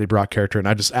to this Eddie Brock character. And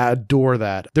I just adore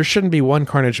that. There shouldn't be one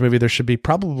Carnage movie. There should be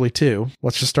probably two.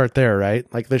 Let's just start there, right?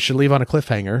 Like, they should leave on a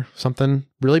cliffhanger, something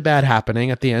really bad happening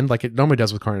at the end, like it normally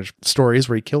does with Carnage stories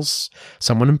where he kills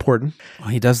someone important. Well,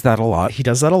 he does that a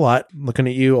lot. Looking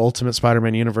at you, Ultimate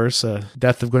Spider-Man universe,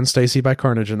 Death of Gwen Stacy by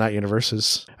Carnage in that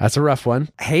universe that's a rough one.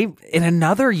 Hey, in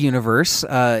another universe,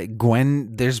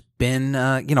 Gwen, there's been,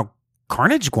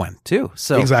 Carnage Gwen too.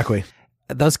 So exactly.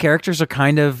 Those characters are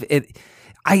kind of it.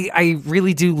 I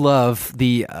really do love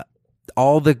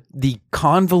all the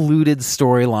convoluted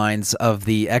storylines of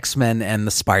the X-Men and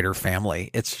the Spider family.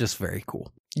 It's just very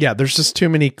cool. Yeah, there's just too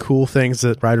many cool things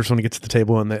that writers want to get to the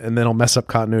table, and then they'll mess up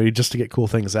continuity just to get cool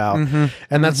things out.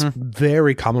 And that's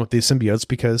very common with these symbiotes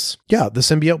because, yeah, the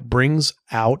symbiote brings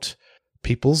out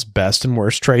people's best and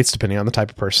worst traits depending on the type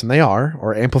of person they are,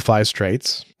 or amplifies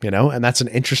traits, and that's an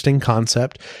interesting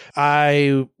concept.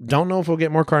 I don't know if we'll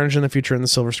get more Carnage in the future in the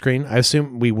silver screen. I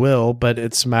assume we will, but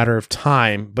it's a matter of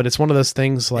time. But it's one of those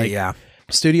things like,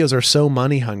 studios are so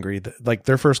money hungry that like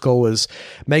their first goal was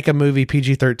make a movie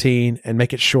PG-13 and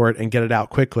make it short and get it out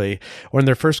quickly. When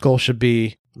their first goal should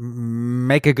be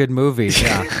make a good movie.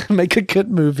 Yeah. make a good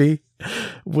movie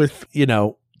with, you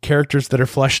know, characters that are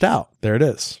fleshed out. There it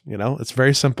is. You know, it's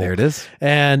very simple. There it is.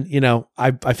 And, you know,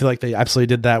 I feel like they absolutely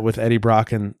did that with Eddie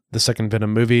Brock in the second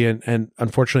Venom movie. And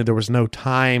unfortunately, there was no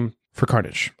time for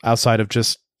Carnage outside of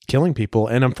just killing people.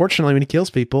 And unfortunately, when he kills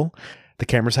people, the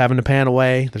camera's having to pan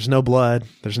away. There's no blood.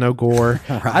 There's no gore.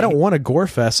 Right. I don't want a gore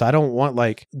fest. I don't want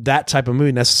like that type of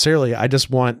movie necessarily. I just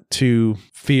want to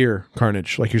fear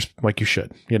Carnage like you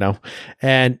should, you know?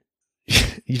 And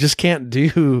you just can't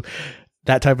do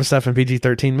that type of stuff in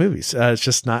PG-13 movies. It's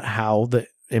just not how the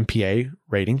MPA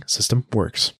rating system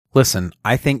works. Listen,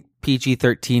 I think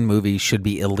PG-13 movies should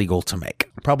be illegal to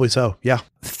make. Probably so. Yeah.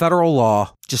 Federal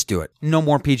law, just do it. No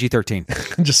more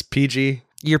PG-13. Just PG.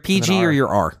 You're PG or you're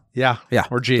R. Yeah. Yeah.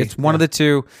 Or G. It's one of the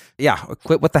two. Yeah.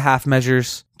 Quit with the half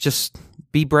measures. Just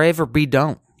be brave or be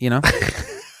don't, you know?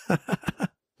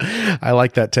 I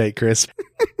like that take, Chris.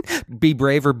 Be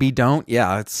brave or be don't.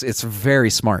 Yeah. It's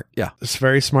very smart. Yeah. It's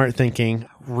very smart thinking.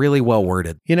 Really well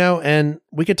worded. You know, and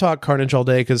we could talk Carnage all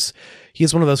day because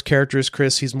he's one of those characters,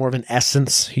 Chris. He's more of an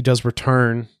essence. He does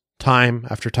return time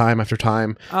after time after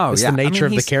time. Oh, it's yeah. the nature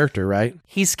of the character, right?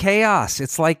 He's chaos.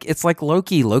 It's like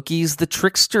Loki. Loki's the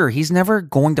trickster. He's never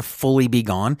going to fully be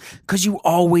gone because you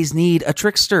always need a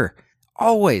trickster.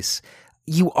 Always.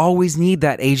 You always need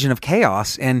that agent of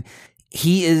chaos. And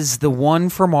he is the one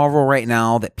for Marvel right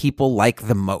now that people like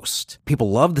the most. People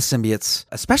love the symbiotes,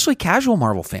 especially casual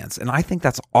Marvel fans. And I think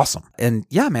that's awesome. And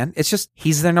yeah, man, it's just,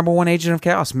 he's their number one agent of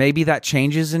chaos. Maybe that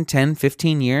changes in 10,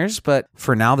 15 years, but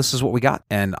for now, this is what we got.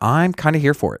 And I'm kind of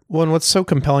here for it. Well, and what's so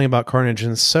compelling about Carnage,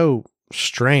 and so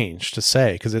strange to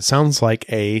say, because it sounds like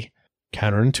a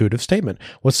counterintuitive statement.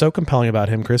 What's so compelling about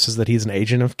him, Chris, is that he's an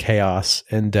agent of chaos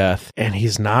and death, and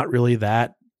he's not really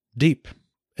that deep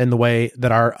in the way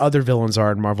that our other villains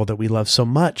are in Marvel that we love so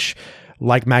much,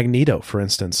 like Magneto, for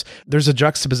instance. There's a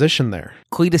juxtaposition there.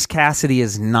 Cletus Cassidy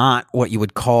is not what you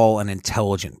would call an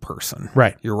intelligent person.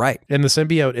 Right. You're right. And the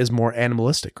symbiote is more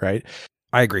animalistic, right?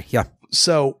 I agree. Yeah.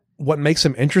 So what makes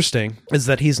him interesting is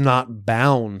that he's not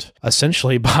bound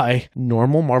essentially by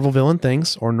normal Marvel villain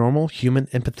things or normal human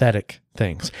empathetic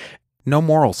things. No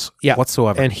morals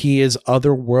whatsoever. And he is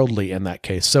otherworldly in that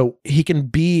case. So he can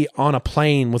be on a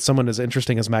plane with someone as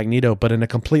interesting as Magneto, but in a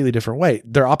completely different way.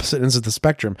 They're opposite ends of the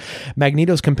spectrum.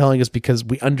 Magneto's compelling is because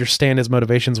we understand his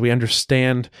motivations. We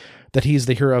understand that he's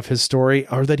the hero of his story,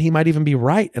 or that he might even be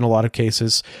right in a lot of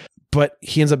cases. But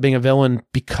he ends up being a villain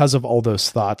because of all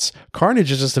those thoughts.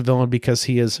 Carnage is just a villain because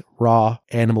he is raw,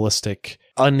 animalistic,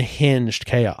 unhinged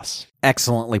chaos.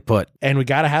 Excellently put. And we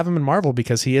got to have him in Marvel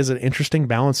because he is an interesting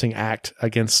balancing act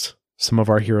against some of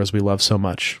our heroes we love so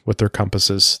much with their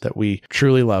compasses that we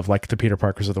truly love, like the Peter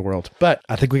Parkers of the world. But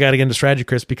I think we got to get into strategy,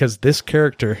 Chris, because this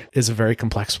character is a very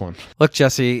complex one. Look,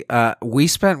 Jesse, we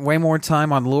spent way more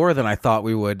time on lore than I thought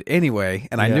we would anyway,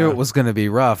 and I knew it was going to be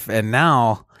rough. And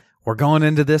now we're going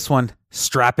into this one.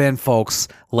 Strap in, folks.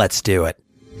 Let's do it.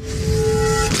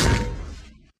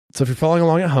 So if you're following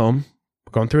along at home,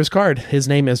 going through his card, his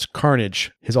name is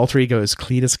Carnage. His alter ego is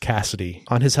Cletus Cassidy.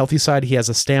 On his healthy side, he has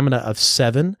a stamina of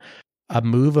 7, a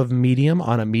move of medium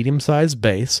on a medium-sized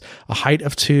base, a height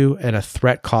of 2, and a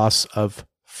threat cost of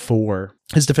 4.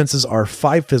 His defenses are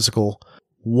 5 physical,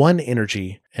 1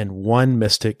 energy, and 1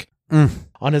 mystic.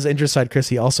 On his injured side, Chris,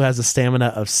 he also has a stamina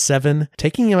of 7,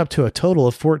 taking him up to a total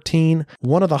of 14,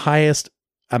 one of the highest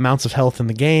amounts of health in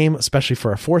the game, especially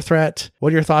for a 4 threat.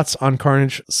 What are your thoughts on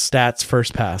Carnage stats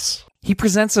first pass? He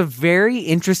presents a very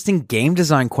interesting game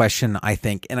design question, I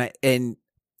think, and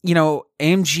you know,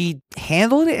 AMG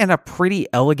handled it in a pretty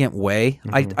elegant way,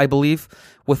 I believe,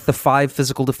 with the 5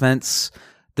 physical defense,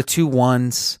 the 2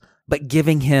 1s, but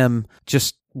giving him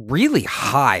just really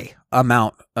high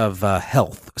amount of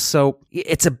health. So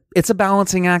it's a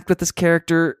balancing act with this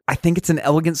character. I think it's an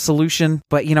elegant solution,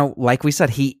 but you know, like we said,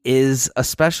 he is a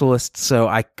specialist, so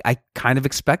I kind of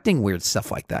expecting weird stuff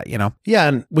like that, you know? Yeah,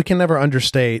 and we can never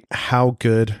understate how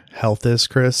good health is,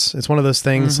 Chris. It's one of those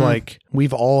things like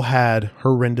we've all had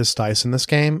horrendous dice in this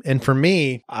game, and for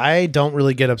me, I don't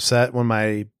really get upset when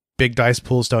my big dice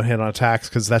pools don't hit on attacks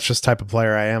because that's just the type of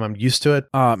player I am. I'm used to it.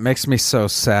 It makes me so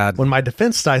sad. When my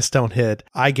defense dice don't hit,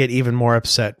 I get even more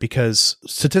upset because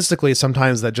statistically,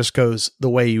 sometimes that just goes the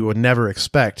way you would never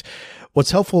expect. What's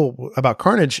helpful about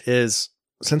Carnage is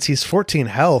since he's 14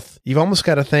 health, you've almost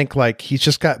got to think like he's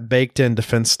just got baked in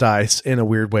defense dice in a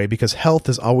weird way because health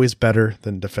is always better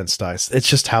than defense dice. It's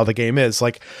just how the game is.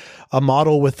 Like a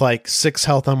model with like 6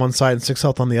 health on one side and 6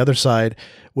 health on the other side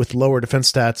with lower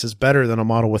defense stats is better than a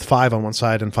model with 5 on one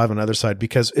side and 5 on the other side,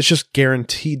 because it's just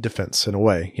guaranteed defense in a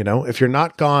way. You know, if you're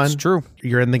not gone, It's true.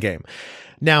 you're in the game.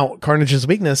 Now, Carnage's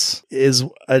weakness is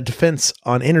a defense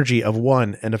on energy of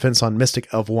 1 and defense on mystic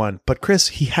of 1. But Chris,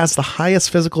 he has the highest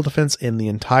physical defense in the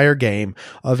entire game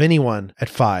of anyone at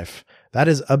 5. That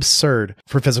is absurd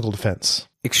for physical defense.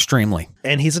 Extremely.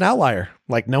 And he's an outlier.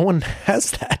 Like, no one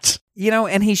has that. You know,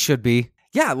 and he should be.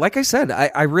 Yeah, like I said,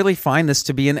 I really find this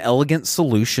to be an elegant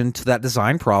solution to that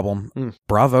design problem.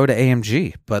 Bravo to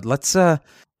AMG. But let's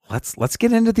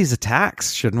get into these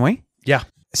attacks, shouldn't we? Yeah.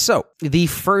 So, the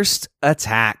first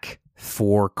attack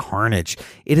for Carnage.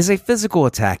 It is a physical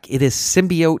attack. It is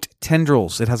Symbiote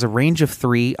Tendrils. It has a range of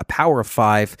 3, a power of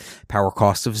 5, power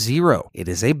cost of 0. It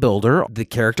is a builder. The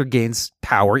character gains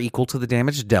power equal to the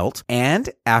damage dealt, and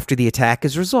after the attack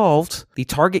is resolved, the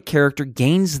target character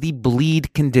gains the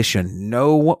bleed condition.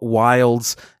 No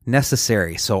wilds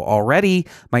necessary. So already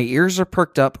my ears are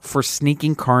perked up for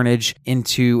sneaking Carnage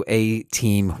into a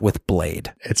team with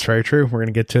Blade. It's very true. We're going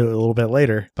to get to it a little bit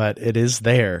later, but it is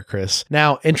there, Chris.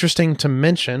 Now, interesting to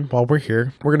mention while we're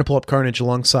here, we're going to pull up Carnage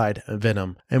alongside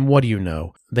Venom. And what do you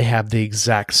know? They have the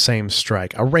exact same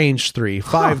strike. A range 3,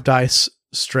 5 dice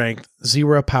strength,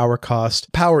 0 power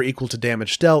cost, power equal to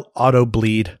damage dealt, auto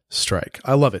bleed strike.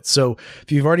 I love it. So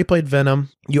if you've already played Venom,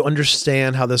 you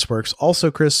understand how this works.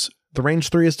 Also, Chris, the range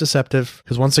 3 is deceptive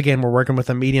because once again, we're working with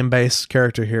a medium base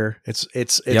character here.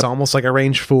 It's almost like a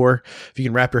range 4 if you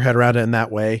can wrap your head around it in that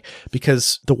way,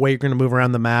 because the way you're going to move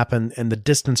around the map and the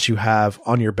distance you have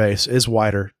on your base is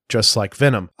wider, just like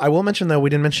Venom. I will mention, though, we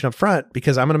didn't mention up front,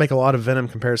 because I'm going to make a lot of Venom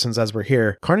comparisons as we're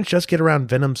here. Carnage does get around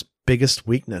Venom's biggest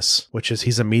weakness, which is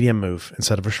he's a medium move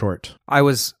instead of a short. I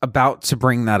was about to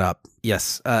bring that up.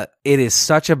 Yes, it is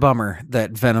such a bummer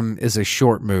that Venom is a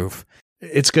short move.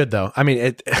 It's good, though. I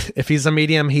mean, if he's a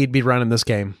medium, he'd be running this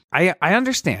game. I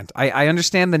understand. I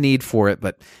understand the need for it,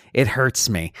 but it hurts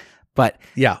me. But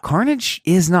yeah, Carnage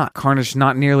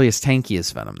not nearly as tanky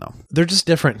as Venom, though. They're just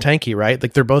different tanky, right?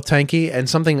 Like, they're both tanky. And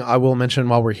something I will mention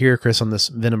while we're here, Chris, on this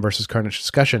Venom versus Carnage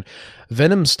discussion,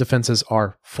 Venom's defenses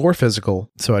are 4 physical,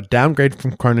 so a downgrade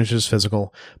from Carnage's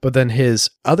physical, but then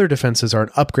his other defenses are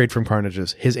an upgrade from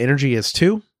Carnage's. His energy is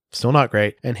 2. Still not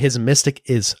great. And his mystic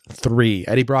is 3.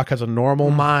 Eddie Brock has a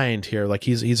normal mind here. Like,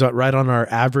 he's right on our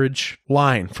average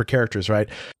line for characters, right?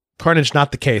 Carnage,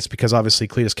 not the case, because obviously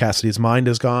Cletus Cassidy's mind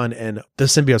is gone, and the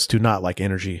symbiotes do not like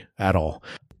energy at all.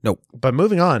 Nope. But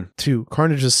moving on to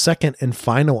Carnage's second and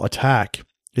final attack.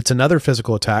 It's another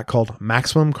physical attack called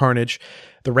Maximum Carnage.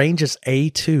 The range is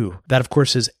A2. That, of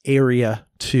course, is Area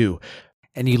 2.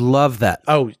 And you love that.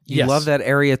 Oh, yes. You love that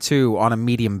Area 2 on a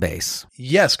medium base.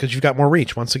 Yes, because you've got more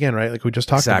reach, once again, right? Like we just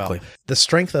talked Exactly. about. The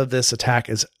strength of this attack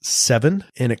is 7,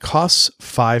 and it costs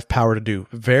 5 power to do.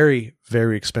 Very,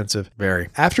 very expensive. Very.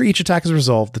 After each attack is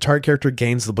resolved, the target character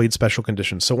gains the bleed special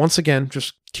condition. So once again,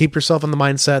 just keep yourself in the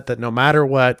mindset that no matter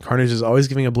what, Carnage is always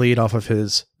giving a bleed off of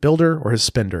his builder or his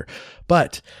spender.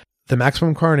 But the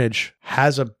Maximum Carnage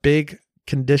has a big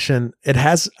condition. It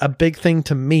has a big thing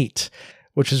to meet,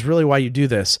 which is really why you do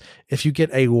this. If you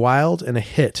get a wild and a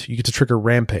hit, you get to trigger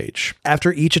Rampage.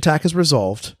 After each attack is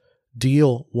resolved,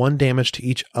 deal 1 damage to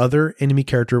each other enemy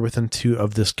character within 2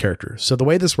 of this character. So the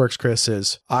way this works, Chris,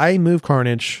 is I move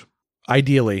Carnage,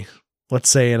 ideally, let's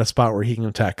say in a spot where he can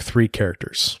attack 3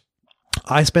 characters.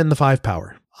 I spend the 5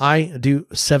 power. I do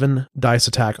 7 dice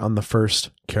attack on the first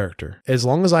character. As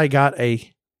long as I got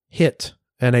a hit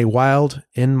and a wild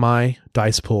in my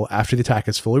dice pool after the attack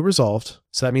is fully resolved,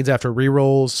 so that means after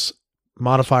rerolls,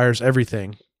 modifiers,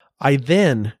 everything, I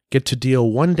then get to deal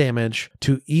 1 damage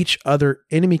to each other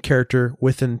enemy character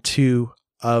within 2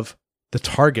 of the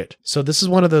target. So this is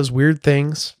one of those weird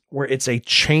things where it's a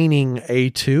chaining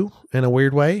A2 in a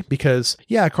weird way, because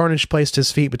yeah, Carnage placed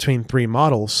his feet between 3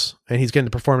 models and he's getting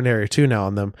to perform in Area 2 now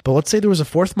on them. But let's say there was a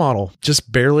 4th model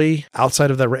just barely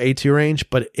outside of that A2 range,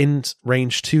 but in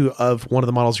range 2 of one of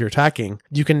the models you're attacking,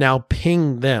 you can now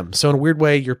ping them. So in a weird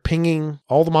way, you're pinging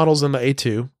all the models in the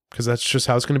A2, because that's just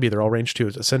how it's going to be. They're all range 2,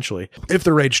 essentially. If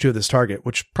they're range 2 of this target,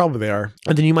 which probably they are.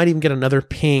 And then you might even get another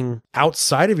ping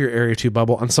outside of your Area 2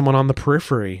 bubble on someone on the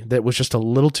periphery that was just a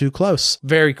little too close.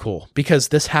 Very cool, because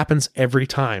this happens every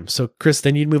time. So, Chris,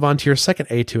 then you'd move on to your second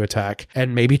A2 attack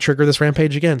and maybe trigger this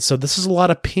Rampage again. So this is a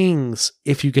lot of pings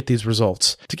if you get these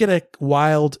results. To get a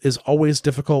wild is always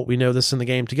difficult. We know this in the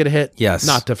game. To get a hit, yes,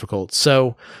 not difficult.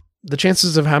 So the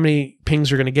chances of how many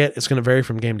pings you're going to get is going to vary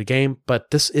from game to game,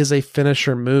 but this is a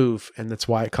finisher move, and that's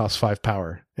why it costs 5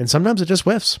 power. And sometimes it just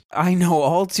whiffs. I know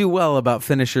all too well about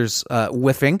finishers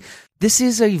whiffing. This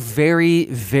is a very,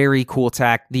 very cool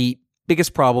attack. The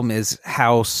biggest problem is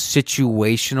how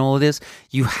situational it is.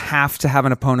 You have to have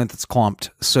an opponent that's clumped.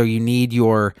 So you need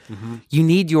your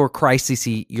crisis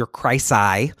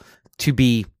to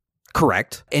be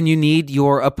correct, and you need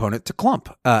your opponent to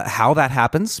clump. How that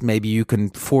happens, maybe you can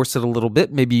force it a little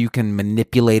bit, maybe you can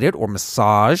manipulate it or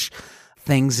massage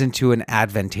things into an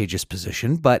advantageous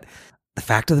position. But the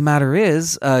fact of the matter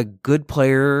is, a good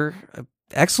player,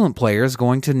 excellent player, is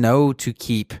going to know to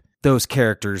keep those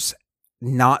characters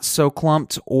not so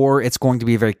clumped, or it's going to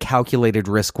be a very calculated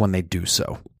risk when they do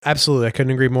so. Absolutely. I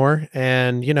couldn't agree more.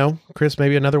 And, Chris,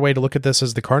 maybe another way to look at this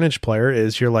as the Carnage player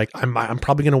is you're like, I'm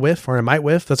probably going to whiff, or I might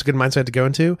whiff. That's a good mindset to go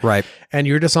into. Right. And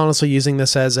you're just honestly using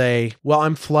this as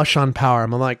I'm flush on power.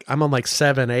 I'm on like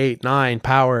 7, 8, 9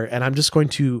 power, and I'm just going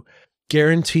to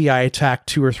guarantee I attack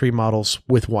 2 or 3 models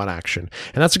with one action.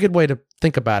 And that's a good way to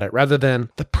think about it, rather than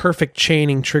the perfect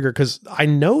chaining trigger. Because I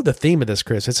know the theme of this,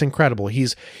 Chris. It's incredible.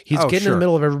 He's getting in the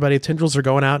middle of everybody. Tendrils are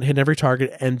going out and hitting every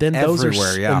target, and then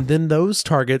those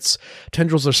targets,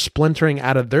 tendrils are splintering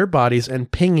out of their bodies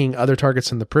and pinging other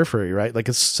targets in the periphery. Right? Like,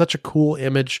 it's such a cool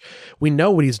image. We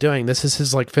know what he's doing. This is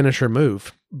his finisher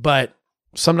move, but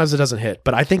sometimes it doesn't hit.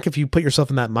 But I think if you put yourself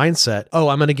in that mindset,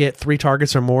 I'm going to get 3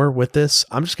 targets or more with this,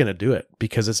 I'm just going to do it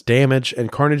because it's damage, and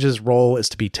Carnage's role is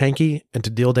to be tanky and to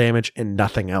deal damage and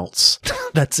nothing else.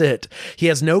 That's it. He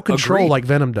has no control. Agreed. Like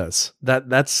Venom does.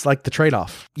 That's like the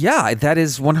trade-off. Yeah, that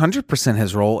is 100%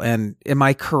 his role. And am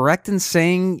I correct in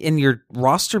saying in your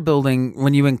roster building,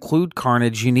 when you include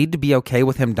Carnage, you need to be okay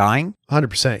with him dying?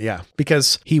 100%, yeah.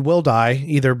 Because he will die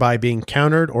either by being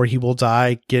countered or he will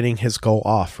die getting his goal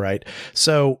off, right?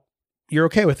 So you're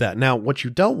okay with that. Now, what you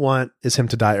don't want is him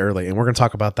to die early, and we're going to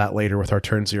talk about that later with our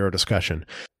turn 0 discussion.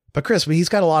 But Chris, he's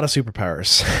got a lot of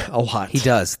superpowers. A lot. He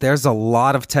does. There's a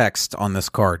lot of text on this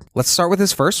card. Let's start with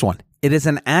his first one. It is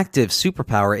an active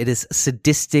superpower. It is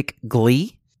Sadistic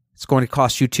Glee. It's going to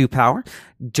cost you 2 power.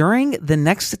 During the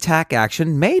next attack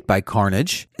action made by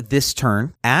Carnage this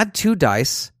turn, add 2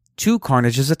 dice to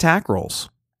Carnage's attack rolls.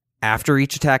 After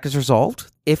each attack is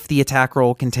resolved, if the attack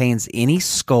roll contains any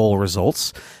skull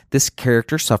results, this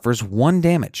character suffers 1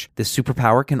 damage. This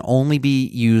superpower can only be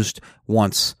used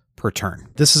once per turn.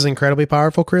 This is incredibly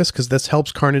powerful, Chris, because this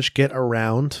helps Carnage get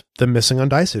around the missing on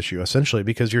dice issue, essentially,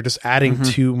 because you're just adding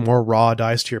 2 more raw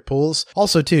dice to your pools.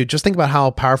 Also, too, just think about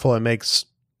how powerful it makes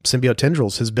Symbiote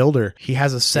Tendrils, his builder. He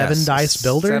has a 7 dice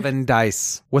builder. 7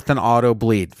 dice with an auto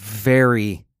bleed.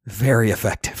 Very, very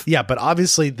effective. Yeah, but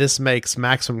obviously this makes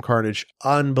Maximum Carnage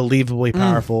unbelievably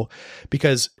powerful,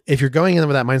 because if you're going in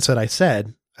with that mindset I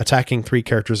said, attacking 3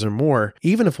 characters or more,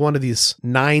 even if one of these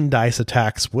 9 dice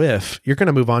attacks whiff, you're going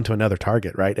to move on to another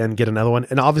target, right? And get another one.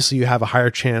 And obviously you have a higher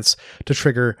chance to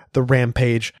trigger the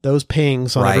rampage, those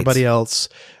pings on everybody else,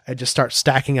 and just start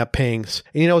stacking up pings.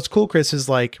 And what's cool, Chris, is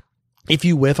if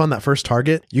you whiff on that first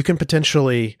target, you can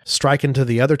potentially strike into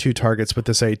the other 2 targets with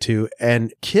this A2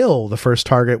 and kill the first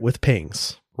target with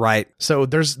pings. Right. So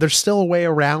there's still a way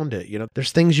around it.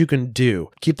 There's things you can do.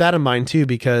 Keep that in mind too,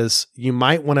 because you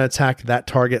might want to attack that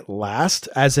target last,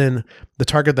 as in the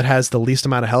target that has the least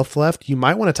amount of health left. You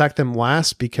might want to attack them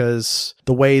last because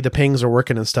the way the pings are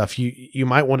working and stuff, you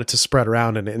might want it to spread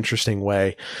around in an interesting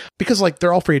way, because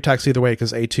they're all free attacks either way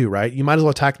because A2, right? You might as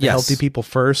well attack the healthy people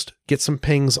first, get some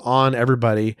pings on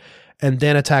everybody, and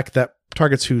then attack that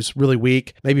targets who's really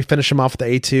weak, maybe finish him off with the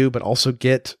A2, but also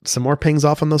get some more pings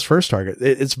off on those first targets.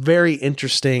 It's very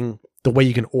interesting the way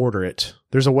you can order it.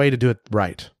 There's a way to do it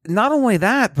right. Not only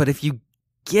that, but if you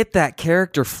get that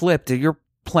character flipped, you're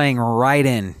playing right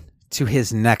in to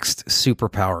his next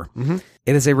superpower.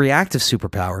 It is a reactive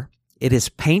superpower. It is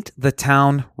Paint the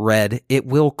Town Red. It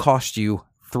will cost you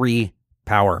 3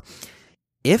 power.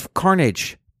 If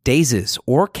Carnage dazes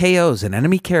or KOs an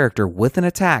enemy character with an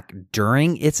attack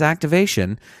during its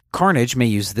activation, Carnage may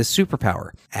use this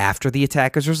superpower. After the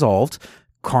attack is resolved,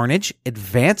 Carnage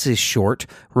advances short,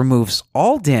 removes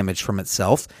all damage from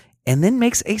itself, and then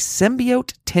makes a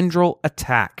symbiote tendril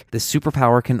attack. This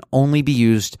superpower can only be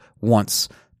used once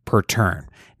per turn.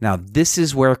 Now, this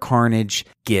is where Carnage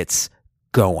gets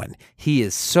going. He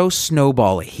is so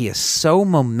snowbally. He is so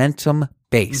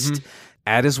momentum-based.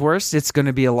 At his worst, it's going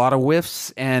to be a lot of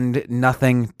whiffs and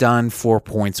nothing done, 4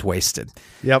 points wasted.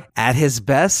 Yep. At his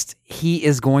best, he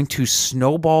is going to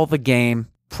snowball the game,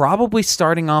 probably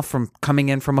starting off from coming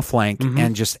in from a flank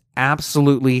and just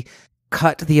absolutely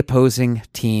cut the opposing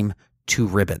team two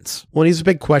ribbons. Well, he's a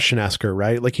big question asker,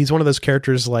 right? Like, he's one of those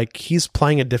characters, like, he's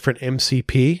playing a different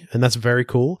MCP, and that's very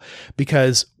cool,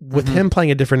 because with him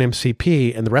playing a different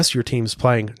MCP and the rest of your team's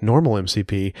playing normal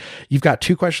MCP, you've got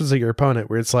two questions of your opponent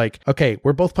where it's like, okay,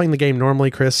 we're both playing the game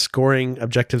normally, Chris, scoring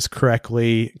objectives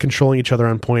correctly, controlling each other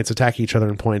on points, attacking each other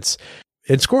on points,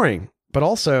 and scoring. But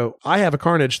also, I have a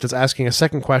Carnage that's asking a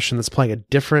second question that's playing a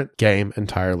different game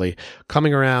entirely,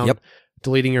 coming around,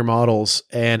 deleting your models,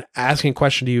 and asking a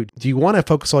question to you. Do you want to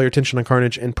focus all your attention on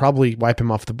Carnage and probably wipe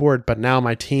him off the board? But now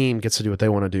my team gets to do what they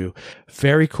want to do.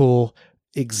 Very cool.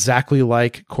 Exactly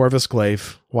like Corvus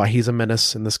Glaive, why he's a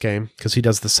menace in this game, because he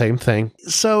does the same thing.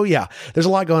 So yeah, there's a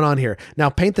lot going on here. Now,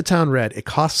 Paint the Town Red, it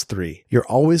costs 3. You're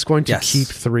always going to keep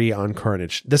 3 on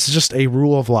Carnage. This is just a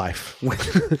rule of life.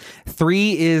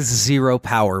 3 is 0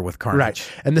 power with Carnage.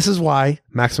 Right. And this is why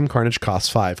Maximum Carnage costs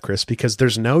 5, Chris, because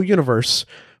there's no universe.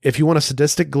 If you want a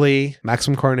sadistic Glee,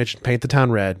 Maximum Carnage, and Paint the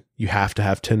Town Red, you have to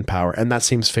have 10 power. And that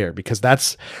seems fair, because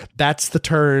that's the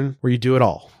turn where you do it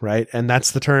all, right? And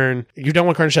that's the turn. You don't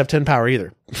want Carnage to have 10 power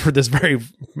either for this very,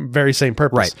 very same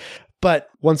purpose. Right. But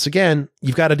once again,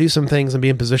 you've got to do some things and be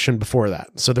in position before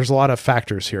that. So there's a lot of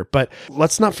factors here. But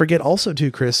let's not forget also too,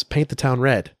 Chris, Paint the Town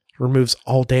Red removes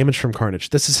all damage from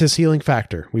Carnage. This is his healing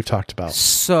factor we've talked about.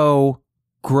 So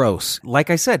gross.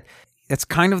 Like I said, it's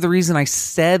kind of the reason I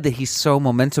said that he's so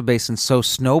momentum-based and so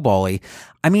snowbally.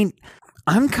 I mean,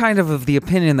 I'm kind of the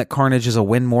opinion that Carnage is a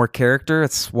win more character.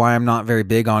 It's why I'm not very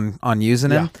big on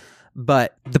using him.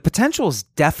 But the potential is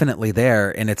definitely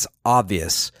there, and it's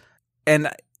obvious. And,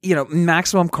 you know,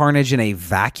 Maximum Carnage in a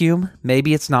vacuum,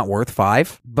 maybe it's not worth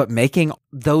 5, but making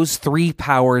those 3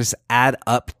 powers add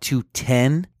up to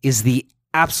 10 is the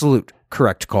absolute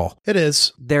correct call. It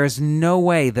is. There's no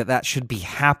way that should be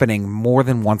happening more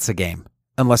than once a game,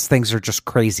 unless things are just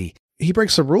crazy. He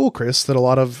breaks a rule, Chris, that a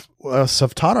lot of us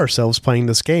have taught ourselves playing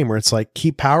this game, where it's like,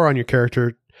 keep power on your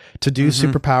character to do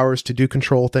superpowers, to do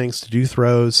control things, to do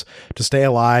throws, to stay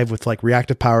alive with like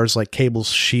reactive powers like Cable's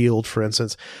shield, for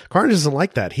instance. Carnage isn't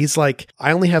like that. He's like,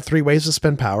 I only have 3 ways to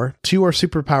spend power. 2 are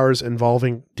superpowers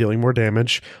involving dealing more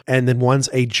damage, and then 1's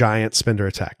a giant spender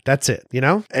attack. That's it, you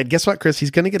know? And guess what, Chris?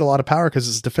 He's going to get a lot of power because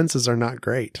his defenses are not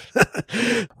great.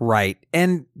 Right.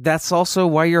 And that's also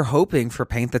why you're hoping for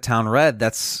Paint the Town Red.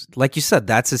 That's, like you said,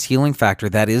 that's his healing factor.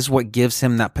 That is what gives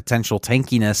him that potential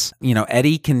tankiness. You know,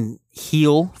 Eddie can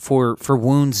heal for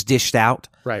wounds dished out.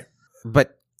 Right.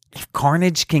 But if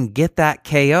Carnage can get that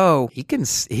KO, he can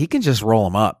just roll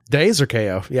him up. Days or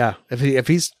KO. Yeah. If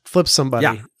he's flips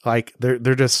somebody, like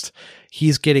they're just,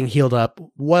 he's getting healed up.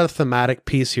 What a thematic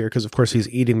piece here, because of course he's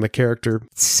eating the character.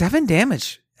 7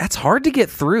 damage. That's hard to get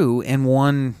through in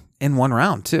one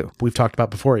round too. We've talked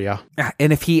about before, yeah.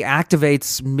 And if he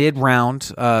activates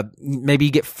mid-round, maybe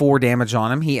you get 4 damage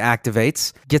on him, he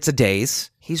activates, gets a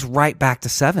daze, he's right back to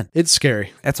 7. It's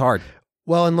scary. That's hard.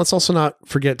 Well, and let's also not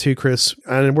forget too, Chris,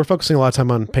 and we're focusing a lot of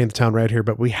time on Paint the Town Red here,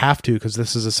 but we have to, because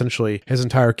this is essentially, his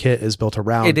entire kit is built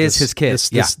around it is his kit.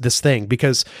 This thing,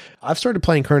 because I've started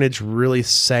playing Carnage really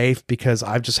safe because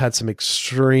I've just had some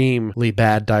extremely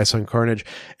bad dice on Carnage,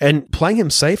 and playing him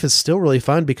safe is still really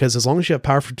fun, because as long as you have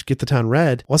power to get the town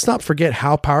red, let's not forget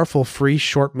how powerful free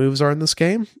short moves are in this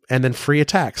game, and then free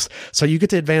attacks. So you get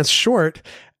to advance short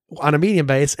on a medium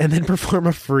base and then perform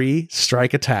a free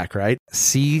strike attack, right?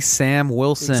 See Sam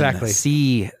Wilson. Exactly.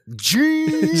 See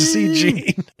Gene. See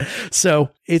Gene.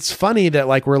 So it's funny that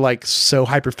like we're like so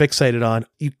hyper fixated on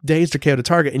you dazed or KO to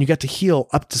target and you get to heal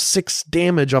up to 6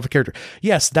 damage off a character.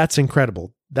 Yes, that's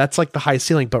incredible. That's like the high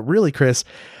ceiling. But really, Chris,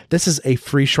 this is a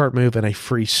free short move and a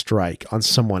free strike on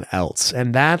someone else.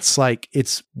 And that's like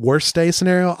its worst day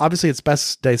scenario. Obviously, its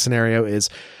best day scenario is,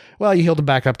 well, you healed him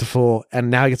back up to full,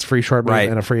 and now he gets a free short move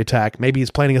and a free attack. Maybe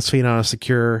he's planting his feet on a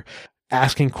secure,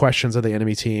 asking questions of the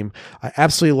enemy team. I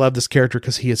absolutely love this character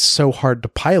because he is so hard to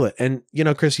pilot. And, you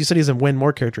know, Chris, you said he's a win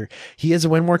more character. He is a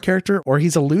win more character or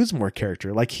he's a lose more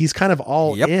character. Like, he's kind of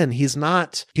all in. He's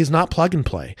not plug and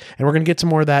play. And we're going to get to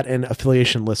more of that in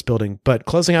affiliation list building. But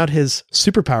closing out his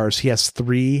superpowers, he has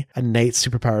 3 innate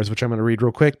superpowers, which I'm going to read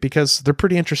real quick because they're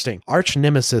pretty interesting. Arch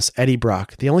Nemesis, Eddie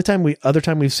Brock. The only other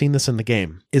time we've seen this in the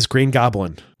game is Green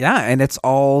Goblin. Yeah, and it's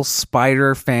all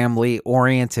Spider Family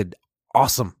oriented.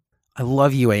 Awesome. I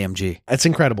love you, AMG. It's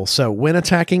incredible. So when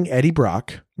attacking Eddie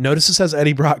Brock, notice it says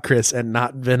Eddie Brock, Chris, and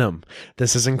not Venom.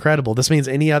 This is incredible. This means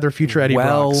any other future Eddie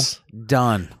Brocks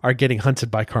done are getting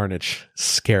hunted by Carnage.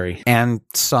 Scary. And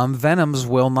some Venoms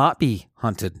will not be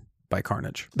hunted by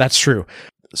Carnage. That's true.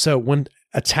 So when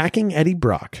attacking Eddie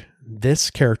Brock, this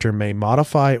character may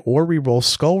modify or reroll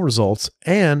skull results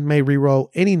and may reroll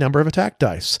any number of attack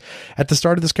dice. At the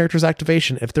start of this character's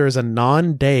activation, if there is a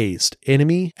non-dazed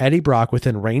enemy Eddie Brock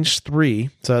within range 3,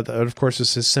 so that, of course,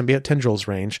 this is symbiote tendrils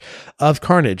range, of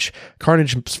Carnage,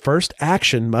 Carnage's first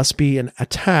action must be an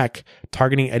attack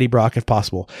targeting Eddie Brock if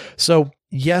possible. So,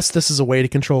 yes, this is a way to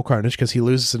control Carnage because he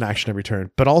loses an action every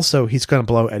turn, but also he's going to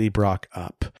blow Eddie Brock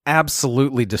up.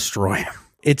 Absolutely destroy him.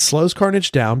 It slows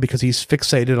Carnage down because he's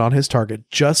fixated on his target,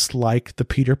 just like the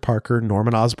Peter Parker,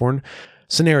 Norman Osborn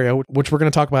scenario, which we're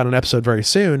going to talk about in an episode very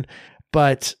soon.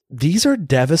 But these are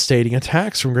devastating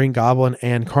attacks from Green Goblin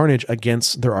and Carnage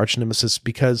against their arch nemesis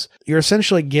because you're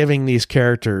essentially giving these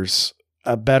characters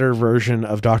a better version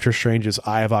of Doctor Strange's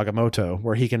Eye of Agamotto,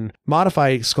 where he can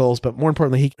modify skulls, but more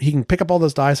importantly, he can pick up all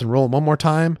those dice and roll them one more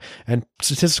time and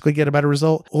statistically get a better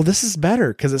result. Well, this is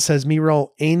better because it says me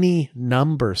roll any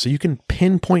number. So you can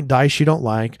pinpoint dice you don't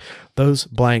like, those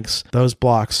blanks, those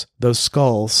blocks, those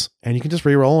skulls, and you can just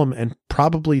re-roll them and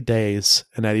probably daze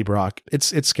an Eddie Brock.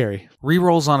 It's scary.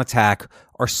 Rerolls on attack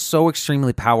are so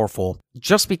extremely powerful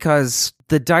just because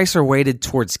the dice are weighted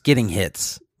towards getting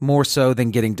hits more so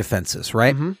than getting defenses,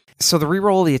 right? Mm-hmm. So the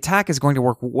reroll of the attack is going to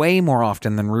work way more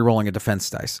often than rerolling a defense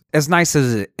dice. As nice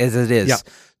as it is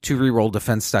to reroll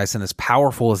defense dice and as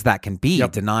powerful as that can be,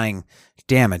 denying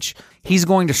damage, he's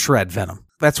going to shred Venom.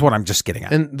 That's what I'm just getting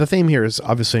at. And the theme here is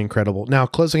obviously incredible. Now,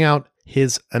 closing out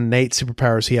his innate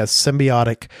superpowers, he has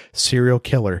Symbiotic Serial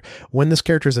Killer. When this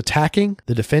character is attacking,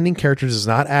 the defending character does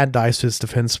not add dice to his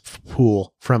defense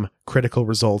pool from critical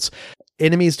results.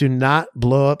 Enemies do not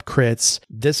blow up crits.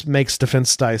 This makes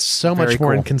defense dice so much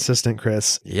more inconsistent,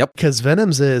 Chris. Yep. Because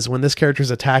Venom's is when this character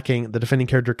is attacking, the defending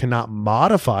character cannot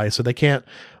modify, so they can't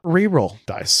reroll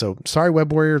dice. So sorry,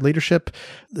 Web Warrior leadership.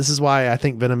 This is why I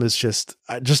think Venom is just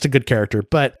a good character.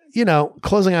 But, you know,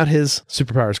 closing out his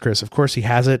superpowers, Chris, of course he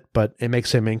has it, but it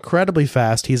makes him incredibly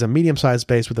fast. He's a medium-sized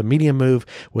base with a medium move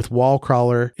with wall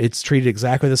crawler. It's treated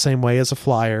exactly the same way as a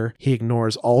flyer. He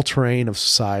ignores all terrain of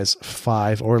size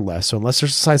 5 or less. So unless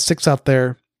there's a size 6 out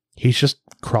there, he's just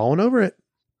crawling over it.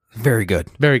 Very good.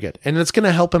 Very good. And it's going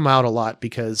to help him out a lot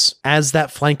because as that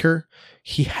flanker,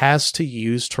 he has to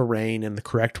use terrain in the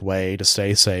correct way to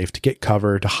stay safe, to get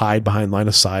cover, to hide behind line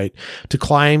of sight, to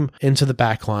climb into the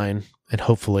back line, and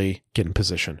hopefully get in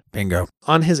position. Bingo.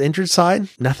 On his injured side,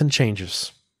 nothing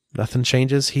changes. Nothing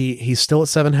changes. He's still at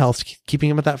 7 health, keeping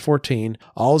him at that 14.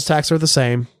 All his attacks are the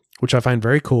same, which I find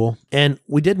very cool. And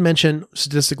we did mention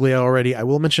Sadistic already. I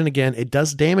will mention again, it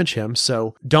does damage him.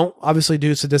 So don't obviously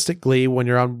do Sadistic Glee when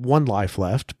you're on 1 life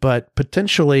left. But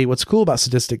potentially what's cool about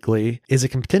Sadistic Glee is it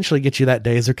can potentially get you that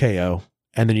daze or KO.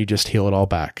 And then you just heal it all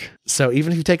back. So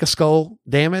even if you take a skull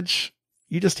damage,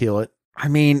 you just heal it. I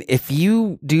mean, if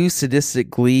you do Sadistic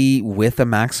Glee with a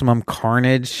maximum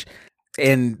carnage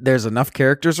and there's enough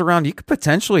characters around, you could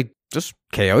potentially just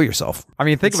KO yourself. I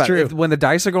mean, think about it. When the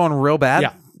dice are going real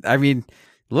bad, I mean,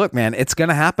 look, man, it's going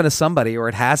to happen to somebody, or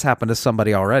it has happened to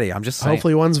somebody already. I'm just saying.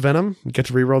 Hopefully one's Venom. You get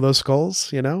to reroll those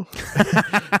skulls, you know?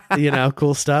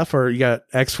 Cool stuff. Or you got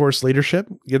X-Force leadership,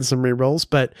 getting some rerolls.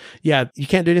 But yeah, you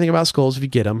can't do anything about skulls if you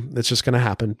get them. It's just going to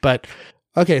happen. But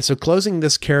okay, so closing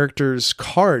this character's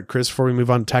card, Chris, before we move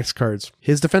on to text cards,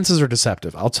 his defenses are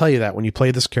deceptive. I'll tell you that when you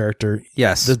play this character.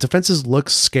 Yes. The defenses look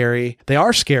scary. They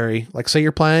are scary. Like, say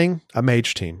you're playing a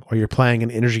mage team or you're playing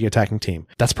an energy attacking team.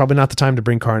 That's probably not the time to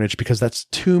bring Carnage because that's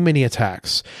too many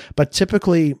attacks. But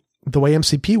typically, the way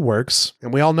MCP works,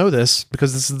 and we all know this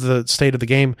because this is the state of the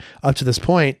game up to this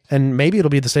point, and maybe it'll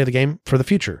be the state of the game for the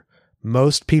future.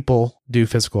 Most people do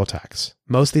physical attacks.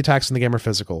 Most of the attacks in the game are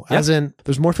physical. Yep. As in,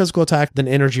 there's more physical attack than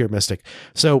energy or mystic.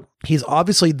 So he's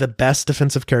obviously the best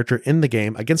defensive character in the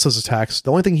game against those attacks.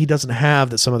 The only thing he doesn't have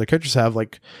that some other characters have,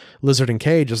 like Lizard and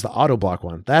Cage, is the auto block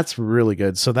one. That's really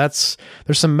good. So there's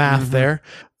some math there.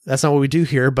 That's not what we do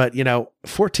here, but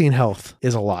 14 health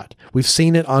is a lot. We've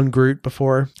seen it on Groot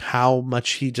before, how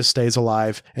much he just stays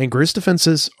alive. And Groot's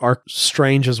defenses are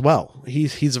strange as well.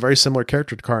 He's a very similar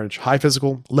character to Carnage. High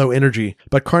physical, low energy.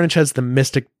 But Carnage has the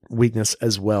mystic weakness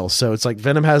as well. So it's like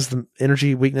Venom has the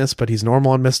energy weakness, but he's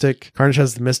normal on mystic. Carnage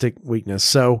has the mystic weakness.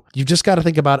 So you've just got to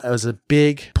think about it as a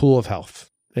big pool of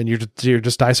health. And your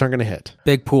just dice aren't going to hit.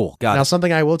 Big pool. Got it. Now,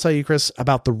 something I will tell you, Chris,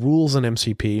 about the rules in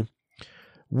MCP.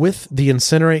 With the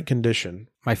Incinerate condition,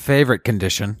 my favorite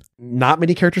condition, not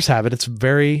many characters have it. It's a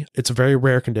very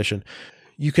rare condition.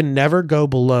 You can never go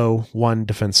below 1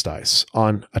 defense dice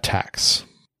on attacks.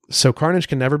 So Carnage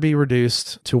can never be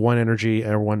reduced to 1 energy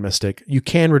or 1 mystic. You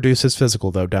can reduce his physical,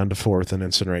 though, down to 4 with an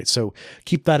Incinerate. So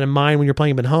keep that in mind when you're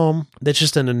playing him at home. That's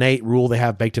just an innate rule they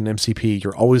have baked in MCP.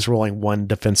 You're always rolling 1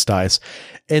 defense dice.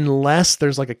 Unless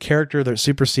there's like a character that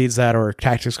supersedes that or a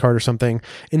tactics card or something.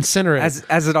 Incinerate.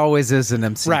 As it always is in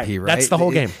MCP, right? That's the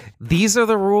whole game. These are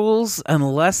the rules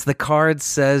unless the card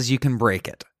says you can break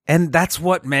it. And that's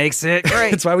what makes it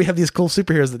great. That's why we have these cool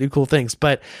superheroes that do cool things.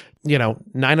 But, 9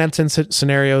 out of 10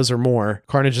 scenarios or more,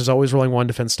 Carnage is always rolling 1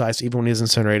 defense dice, even when he's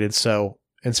incinerated. So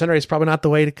Incinerate is probably not the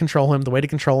way to control him. The way to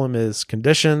control him is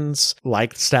conditions,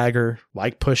 like stagger,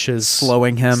 like pushes.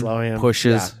 Slowing him,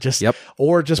 pushes.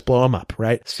 Or just blow him up,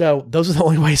 right? So those are the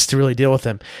only ways to really deal with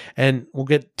him. And we'll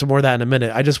get to more of that in a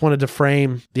minute. I just wanted to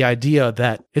frame the idea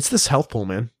that it's this health pool,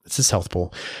 man. It's this health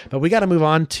pool. But we got to move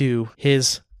on to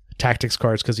his tactics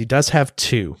cards because he does have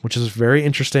 2, which is very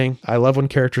interesting. I love when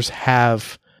characters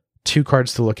have 2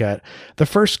 cards to look at. The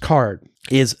first card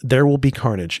is There Will Be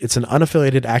Carnage. It's an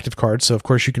unaffiliated active card, so of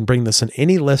course you can bring this in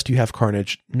any list you have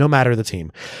Carnage, no matter the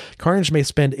team. Carnage may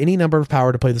spend any number of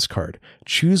power to play this card.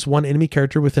 Choose 1 enemy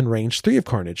character within range 3 of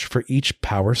Carnage for each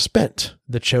power spent.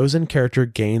 The chosen character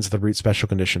gains the root special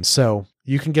condition, so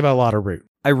you can give out a lot of root.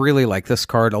 I really like this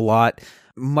card a lot,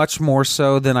 much more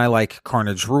so than I like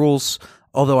Carnage Rules.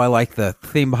 Although I like the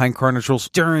theme behind Carnage Rules.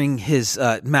 During his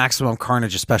Maximum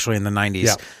Carnage, especially in the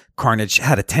 90s, Carnage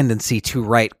had a tendency to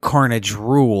write Carnage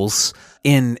Rules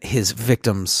in his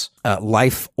victim's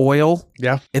life oil.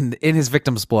 Yeah. In his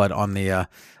victim's blood on the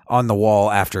wall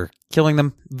after killing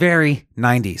them. Very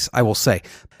 90s, I will say.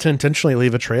 To intentionally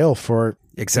leave a trail for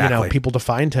exactly people to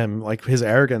find him. Like his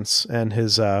arrogance and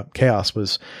his chaos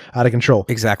was out of control.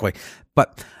 Exactly.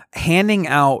 But handing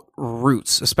out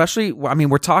roots, especially,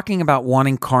 we're talking about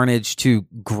wanting Carnage to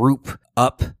group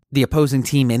up the opposing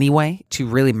team anyway, to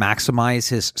really maximize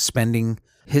his spending,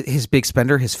 his big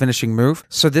spender, his finishing move.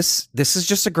 So this is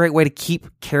just a great way to keep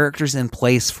characters in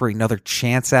place for another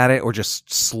chance at it, or just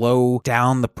slow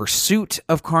down the pursuit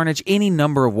of Carnage any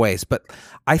number of ways. But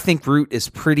I think Root is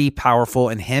pretty powerful,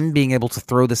 and him being able to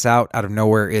throw this out of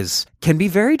nowhere can be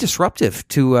very disruptive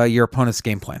to your opponent's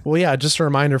game plan. Well, yeah, just a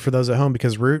reminder for those at home,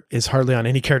 because Root is hardly on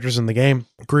any characters in the game.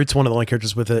 Groot's one of the only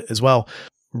characters with it as well.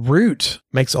 Root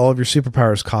makes all of your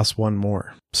superpowers cost 1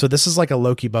 more. So this is like a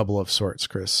Loki bubble of sorts,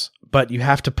 Chris. But you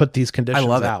have to put these conditions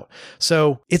out.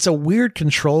 So it's a weird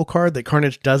control card that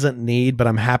Carnage doesn't need, but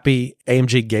I'm happy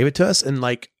AMG gave it to us. And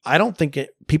I don't think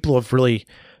people have really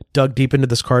dug deep into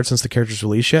this card since the character's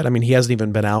release yet. I mean, he hasn't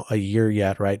even been out a year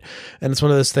yet, right? And it's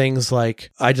one of those things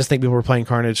I just think people were playing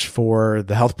Carnage for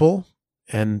the health pool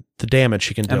and the damage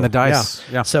he can do. And the dice.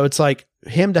 Yeah. So it's like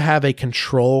him to have a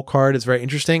control card is very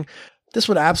interesting. This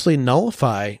would absolutely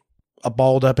nullify a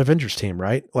balled up Avengers team,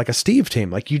 right? Like a Steve team.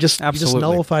 Like you just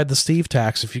nullified the Steve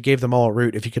tax if you gave them all a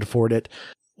root, if you could afford it.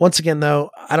 Once again,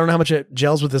 though, I don't know how much it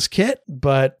gels with this kit,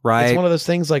 but it's one of those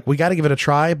things we got to give it a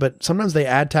try. But sometimes they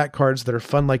add tack cards that are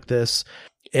fun like this,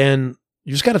 and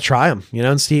you just got to try them,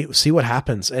 and see what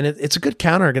happens. And it's a good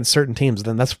counter against certain teams.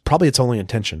 Then that's probably its only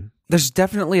intention. There's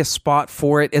definitely a spot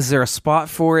for it. Is there a spot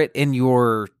for it in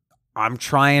your I'm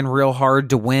trying real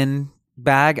hard to win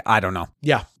bag? I don't know.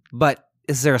 Yeah. But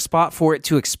is there a spot for it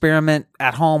to experiment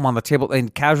at home on the table in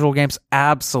casual games?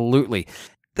 Absolutely.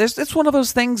 It's one of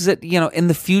those things that, in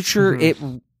the future,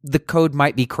 the code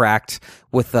might be cracked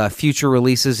with future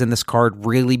releases and this card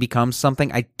really becomes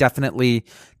something. I definitely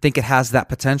think it has that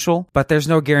potential, but there's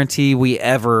no guarantee we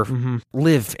ever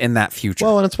live in that future.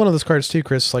 Well, and it's one of those cards too,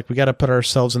 Chris. We got to put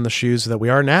ourselves in the shoes that we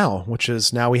are now, which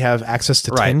is now we have access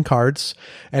to 10 cards.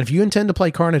 And if you intend to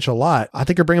play Carnage a lot, I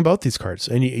think you're bringing both these cards,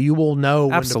 and you will know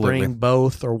when to bring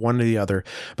both or one or the other.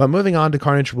 But moving on to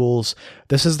Carnage rules,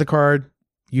 this is the card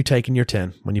you take in your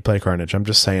 10 when you play Carnage. I'm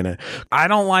just saying it. I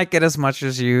don't like it as much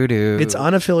as you do. It's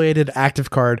unaffiliated active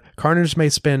card. Carnage may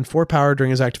spend 4 power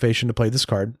during his activation to play this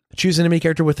card. Choose an enemy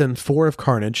character within 4 of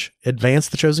Carnage. Advance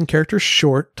the chosen character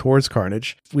short towards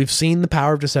Carnage. We've seen the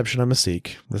power of deception on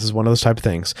Mystique. This is one of those type of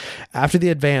things. After the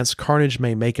advance, Carnage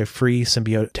may make a free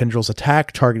symbiote tendrils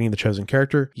attack targeting the chosen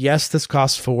character. Yes, this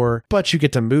costs 4, but you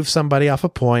get to move somebody off a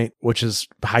point, which is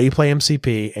how you play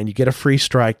MCP, and you get a free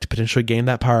strike to potentially gain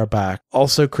that power back.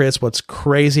 Also, Chris, what's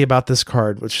crazy about this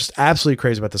card, what's just absolutely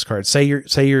crazy about this card, say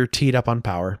you're teed up on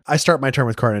power. I start my turn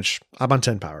with Carnage. I'm on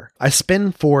 10 power. I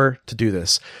spend 4 to do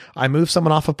this. I move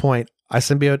someone off a point. I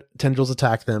symbiote tendrils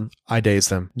attack them. I daze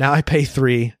them. Now I pay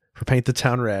 3 for Paint the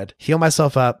Town Red. Heal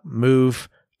myself up, move,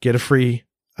 get a free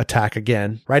attack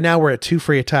again. Right now we're at 2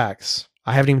 free attacks.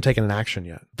 I haven't even taken an action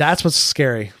yet. That's what's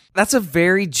scary. That's a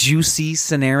very juicy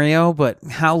scenario, but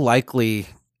how likely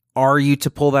are you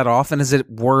to pull that off? And is it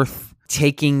worth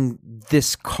taking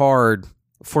this card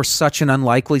for such an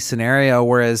unlikely scenario.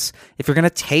 Whereas if you're going to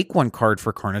take one card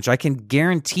for Carnage, I can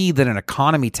guarantee that an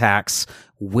economy tax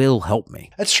will help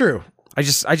me. That's true. I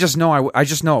just know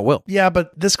it will. Yeah,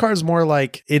 but this card's more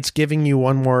like it's giving you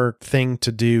one more thing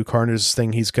to do Carnage's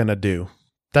thing he's going to do.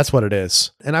 That's what it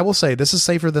is. And I will say, this is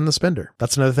safer than the Spender.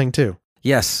 That's another thing, too.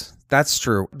 Yes, that's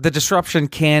true. The disruption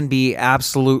can be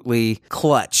absolutely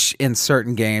clutch in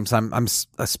certain games. I'm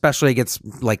especially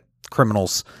against like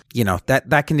criminals. You know,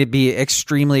 that can be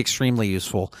extremely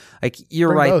useful. Like you're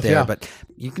Bring right both, there, yeah. but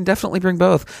you can definitely bring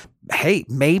both. Hey,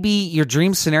 maybe your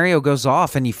dream scenario goes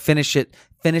off and you finish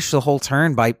the whole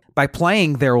turn by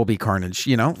playing There Will Be Carnage.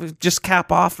 You know, just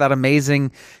cap off that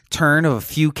amazing turn of a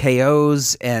few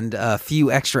KOs and a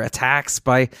few extra attacks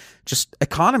by just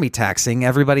economy taxing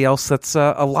everybody else that's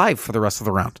alive for the rest of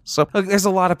the round. So there's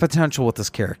a lot of potential with this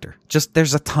character.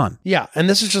 There's a ton. Yeah, and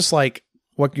this is just like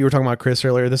what you were talking about, Chris,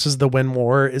 earlier. This is the win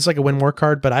more. It's like a win more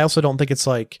card, but I also don't think it's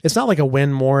not like a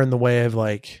win more in the way of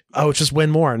like, oh, it's just win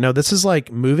more. No, this is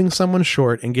like moving someone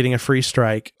short and getting a free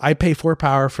strike. I pay 4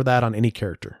 power for that on any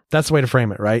character. That's the way to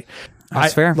frame it, right?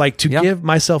 That's fair. Like to give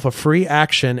myself a free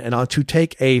action and to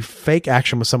take a fake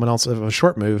action with someone else of a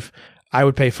short move, I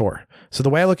would pay 4. So the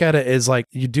way I look at it is like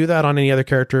you do that on any other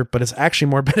character, but it's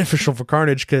actually more beneficial for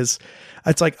Carnage because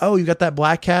it's like, oh, you got that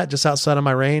black cat just outside of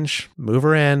my range, move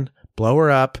her in, blow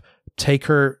her up, take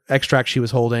her extract she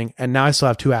was holding, and now I still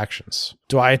have 2 actions.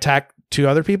 Do I attack 2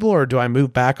 other people or do I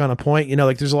move back on a point? You know,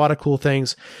 like there's a lot of cool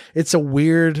things. It's a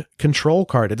weird control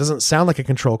card. It doesn't sound like a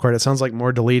control card. It sounds like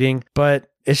more deleting, but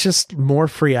it's just more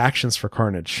free actions for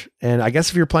Carnage. And I guess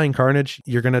if you're playing Carnage,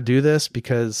 you're going to do this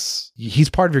because he's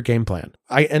part of your game plan.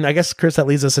 I guess, Chris, that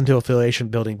leads us into affiliation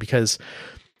building because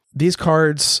these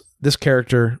cards, this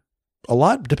character, a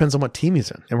lot depends on what team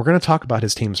he's in. And we're going to talk about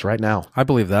his teams right now. I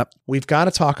believe that. We've got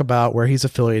to talk about where he's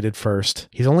affiliated first.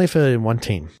 He's only affiliated in one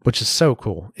team, which is so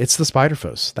cool. It's the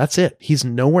Spider-Foes. That's it. He's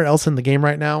nowhere else in the game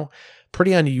right now.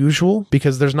 Pretty unusual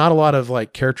because there's not a lot of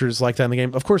like characters like that in the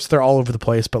game. Of course, they're all over the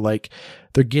place, but like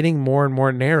they're getting more and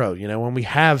more narrow. You know, when we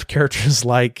have characters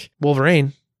like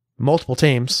Wolverine, multiple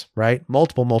teams, right?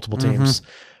 Multiple teams.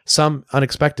 Some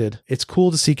unexpected. It's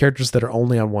cool to see characters that are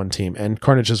only on one team, and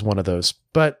Carnage is one of those.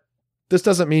 But this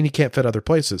doesn't mean he can't fit other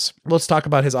places. Let's talk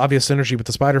about his obvious synergy with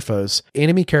the Spider-Foes.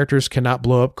 Enemy characters cannot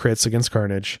blow up crits against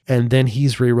Carnage, and then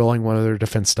he's re-rolling one of their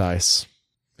defense dice.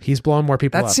 He's blowing more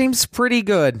people up. That seems pretty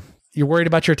good. You're worried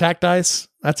about your attack dice?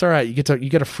 That's all right. You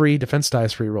get a free defense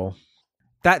dice re-roll.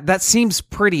 That seems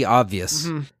pretty obvious.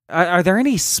 Mm-hmm. Are there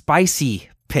any spicy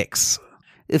picks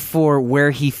for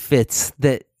where he fits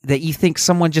that you think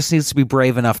someone just needs to be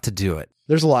brave enough to do it?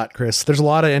 There's a lot, Chris. There's a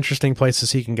lot of interesting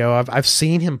places he can go. I've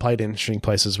seen him played in interesting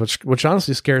places, which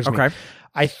honestly scares me. Okay.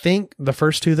 I think the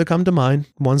first 2 that come to mind,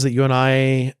 ones that you and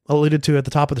I alluded to at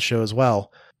the top of the show as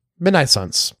well, Midnight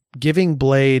Suns. Giving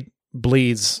Blade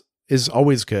bleeds is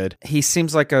always good. He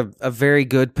seems like a very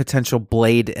good potential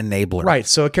Blade enabler. Right.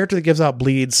 So a character that gives out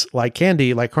bleeds like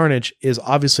candy, like Carnage, is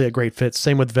obviously a great fit.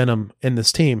 Same with Venom in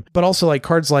this team. But also like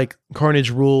cards like Carnage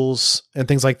Rules and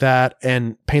things like that,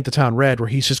 and Paint the Town Red, where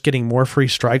he's just getting more free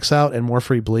strikes out and more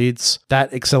free bleeds.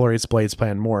 That accelerates Blade's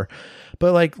plan more.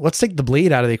 But like, let's take the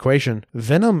bleed out of the equation.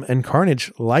 Venom and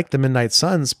Carnage like the Midnight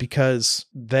Suns because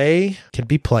they can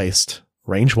be placed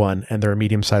range 1, and they're a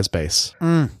medium-sized base.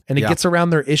 And it gets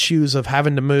around their issues of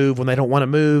having to move when they don't want to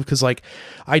move, because like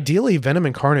ideally Venom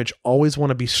and Carnage always want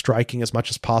to be striking as much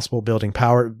as possible, building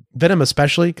power. Venom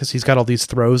especially, because he's got all these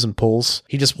throws and pulls.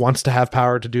 He just wants to have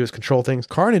power to do his control things.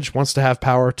 Carnage wants to have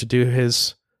power to do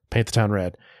his Paint the Town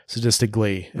Red, Sadistic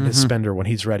Glee, and his Spender when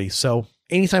he's ready. So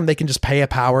anytime they can just pay a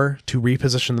power to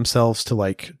reposition themselves to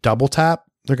like double tap,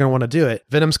 they're going to want to do it.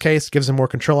 Venom's case gives him more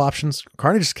control options.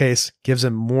 Carnage's case gives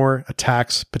him more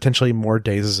attacks, potentially more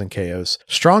dazes and KOs.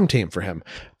 Strong team for him.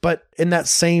 But in that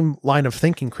same line of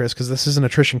thinking, Chris, because this is an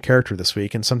attrition character this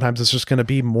week, and sometimes it's just going to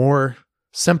be more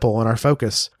simple in our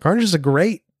focus. Carnage is a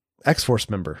great X-Force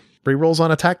member. Rerolls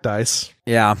on attack dice.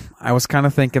 Yeah, I was kind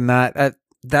of thinking that.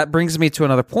 That brings me to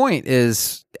another point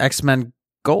is X-Men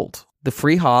Gold. The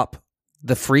free hop,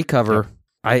 the free cover. Yep.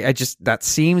 I just, that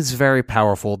seems very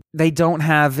powerful. They don't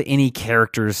have any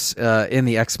characters in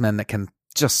the X-Men that can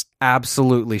just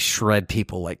absolutely shred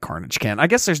people like Carnage can. I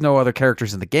guess there's no other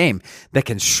characters in the game that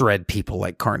can shred people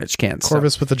like Carnage can.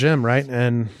 Corvus with the gem, right?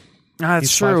 And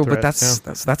that's true, but that's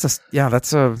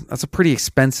a pretty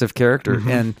expensive character. Mm-hmm.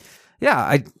 And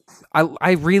yeah,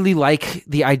 I really like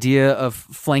the idea of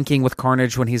flanking with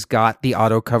Carnage when he's got the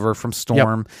auto cover from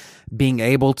Storm, being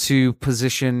able to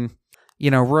position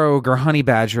Rogue or Honey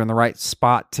Badger in the right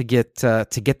spot to get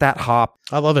that hop.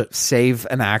 I love it. Save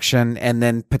an action, and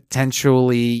then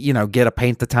potentially, get a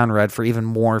Paint the Town Red for even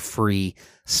more free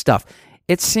stuff.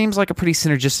 It seems like a pretty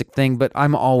synergistic thing, but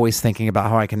I'm always thinking about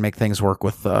how I can make things work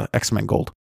with X-Men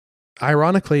Gold.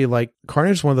 Ironically, like,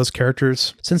 Carnage is one of those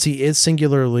characters, since he is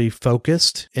singularly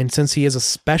focused and since he is a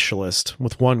specialist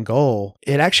with one goal,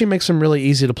 it actually makes him really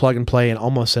easy to plug and play in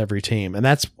almost every team. And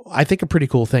that's, I think, a pretty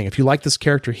cool thing. If you like this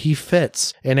character, he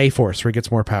fits in A-Force where he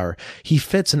gets more power. He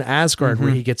fits in Asgard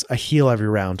where he gets a heal every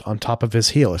round on top of his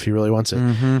heal if he really wants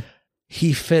it.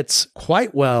 He fits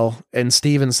quite well in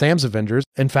Steve and Sam's Avengers.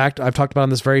 In fact, I've talked about on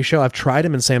this very show, I've tried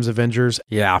him in Sam's Avengers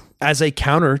as a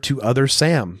counter to other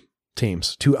Sam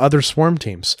teams, to other Swarm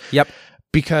teams. Yep.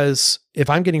 Because if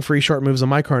I'm getting free short moves on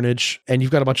my Carnage and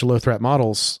you've got a bunch of low threat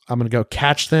models, I'm going to go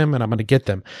catch them and I'm going to get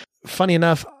them. Funny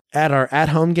enough, at our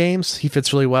at-home games, he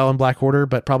fits really well in Black Order,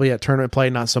 but probably at tournament play,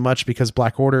 not so much because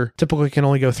Black Order typically can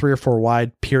only go 3 or 4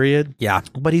 wide, period. Yeah.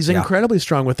 But he's incredibly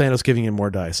strong with Thanos giving him more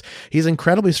dice. He's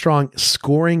incredibly strong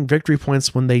scoring victory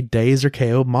points when they daze or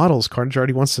KO models. Carnage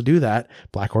already wants to do that.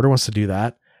 Black Order wants to do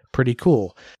that. Pretty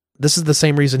cool. This is the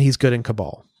same reason he's good in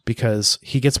Cabal, because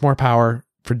he gets more power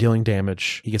for dealing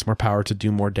damage. He gets more power to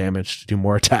do more damage, to do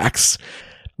more attacks.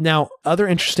 Now, other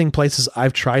interesting places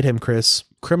I've tried him, Chris,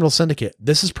 Criminal Syndicate.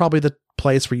 This is probably the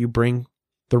place where you bring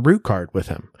the root card with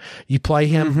him. You play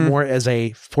him more as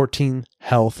a 14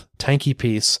 health tanky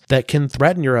piece that can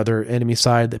threaten your other enemy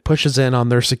side, that pushes in on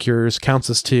their secures,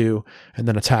 counts as 2, and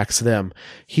then attacks them.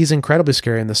 He's incredibly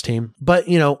scary in this team. But,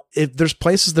 if there's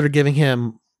places that are giving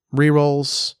him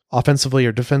rerolls, offensively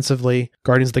or defensively.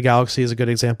 Guardians of the Galaxy is a good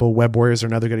example. Web Warriors are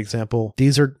another good example.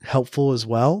 These are helpful as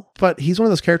well, but he's one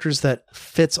of those characters that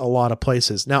fits a lot of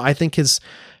places. Now, I think his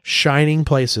shining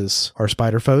places are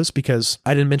Spider Foes, because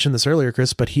I didn't mention this earlier,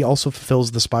 Chris, but he also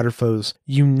fulfills the Spider Foes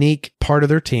unique part of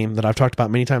their team that I've talked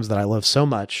about many times that I love so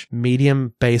much.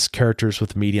 Medium-based characters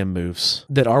with medium moves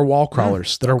that are wall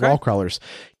crawlers, wall crawlers.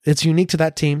 It's unique to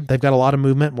that team. They've got a lot of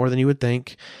movement, more than you would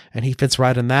think, and he fits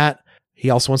right in that. He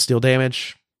also wants to deal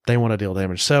damage. They want to deal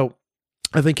damage. So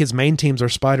I think his main teams are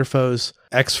Spider Foes,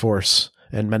 X-Force,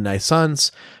 and Midnight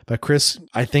Suns. But Chris,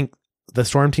 I think the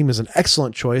Storm team is an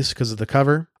excellent choice because of the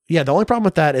cover. Yeah, the only problem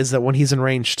with that is that when he's in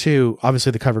range 2,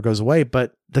 obviously the cover goes away.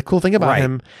 But the cool thing about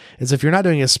him is if you're not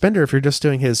doing his spender, if you're just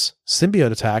doing his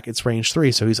symbiote attack, it's range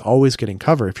 3. So he's always getting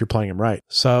cover if you're playing him right.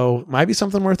 So might be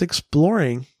something worth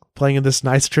exploring, playing in this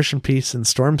nice attrition piece in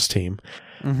Storm's team.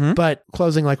 But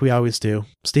closing like we always do,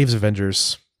 Steve's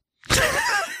Avengers.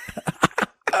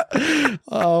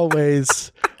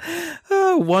 Always.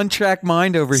 One track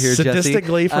mind over here, Sadistic Jesse.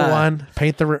 Glee for 1,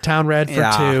 Paint the Town Red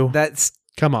for 2.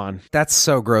 Come on. That's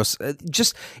so gross.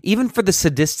 Just even for the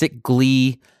Sadistic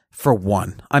Glee for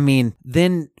 1. I mean,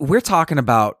 then we're talking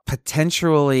about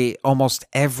potentially almost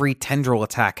every tendril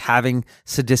attack having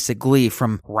Sadistic Glee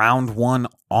from round 1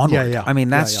 onward. I mean,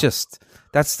 that's just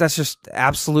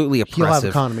absolutely oppressive. He'll have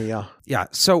economy, Yeah.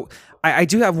 So I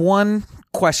do have one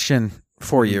question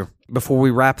for you before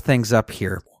we wrap things up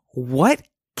here. What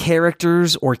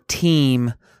characters or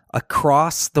team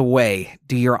across the way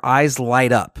do your eyes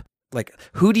light up? Like,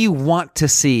 who do you want to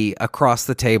see across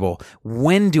the table?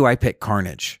 When do I pick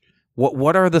Carnage?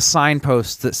 What are the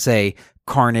signposts that say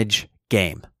Carnage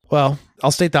game? Well,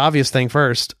 I'll state the obvious thing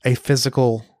first. A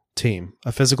physical team,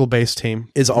 a physical-based team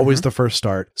is always the first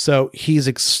start. So he's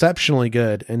exceptionally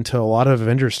good into a lot of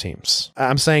Avengers teams.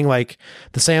 I'm saying like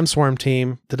the Sam Swarm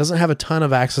team that doesn't have a ton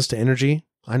of access to energy.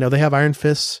 I know they have Iron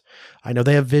Fists. I know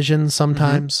they have Vision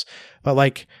sometimes, but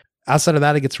like outside of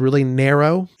that, it gets really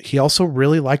narrow. He also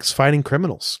really likes fighting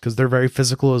criminals because they're very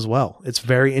physical as well. It's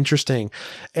very interesting.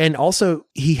 And also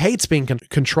he hates being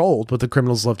controlled, what the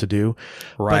criminals love to do,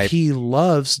 but he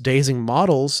loves dazing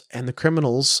models, and the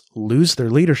criminals lose their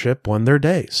leadership when they're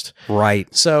dazed.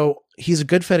 Right. So he's a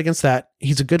good fit against that.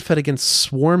 He's a good fit against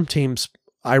Swarm teams.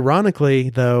 Ironically,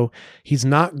 though, he's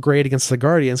not great against the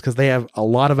Guardians because they have a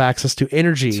lot of access to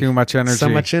energy. Too much energy. So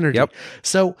much energy. Yep.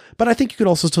 So, but I think you could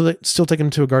also still take him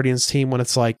to a Guardians team when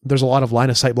it's like there's a lot of line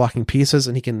of sight blocking pieces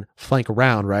and he can flank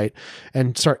around, right?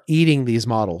 And start eating these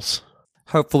models.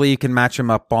 Hopefully you can match him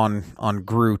up on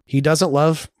Groot. He doesn't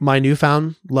love my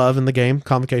newfound love in the game,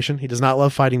 Convocation. He does not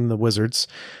love fighting the wizards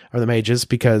or the mages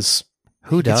because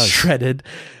who does? Shredded.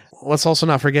 Let's also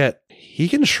not forget, he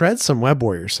can shred some Web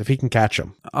Warriors if he can catch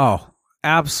them. Oh,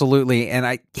 absolutely.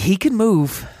 And he can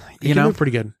move. He can move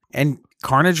pretty good. And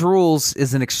Carnage Rules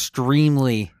is an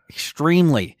extremely,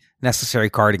 extremely necessary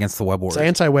card against the Web Warrior. It's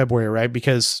anti-Web Warrior, right?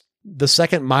 Because the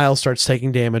second Miles starts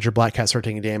taking damage or Black Cat starts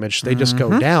taking damage, they just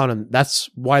go down. And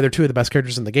that's why they're two of the best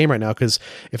characters in the game right now. Because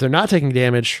if they're not taking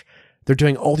damage, They're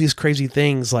doing all these crazy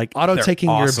things like auto-taking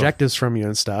your awesome. objectives from you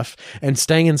and stuff and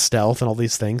staying in stealth and all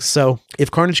these things. So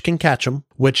if Carnage can catch them,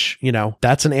 which,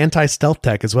 that's an anti-stealth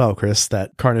tech as well, Chris,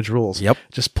 that Carnage rules. Yep.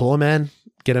 Just pull him in,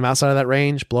 get him outside of that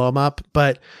range, blow him up.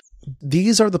 But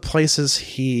these are the places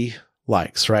he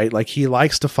likes, right? Like he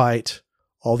likes to fight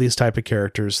all these type of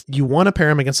characters. You want to pair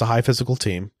him against a high physical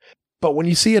team. But when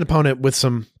you see an opponent with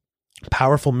some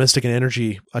powerful mystic and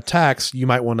energy attacks, you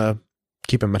might want to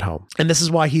keep him at home. And this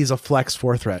is why he's a flex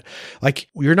 4 threat. Like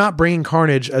you're not bringing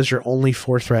Carnage as your only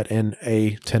 4 threat in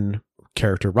a 10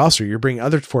 character roster. You're bringing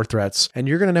other 4 threats and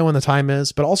you're going to know when the time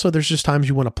is. But also there's just times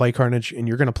you want to play Carnage and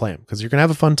you're going to play him because you're going to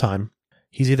have a fun time.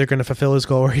 He's either going to fulfill his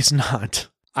goal or he's not.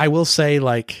 I will say,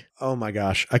 like, oh my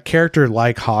gosh, a character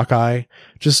like Hawkeye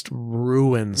just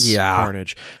ruins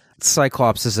Carnage.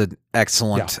 Cyclops is an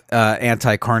excellent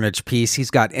anti-Carnage piece. He's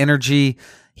got energy,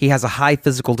 he has a high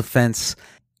physical defense,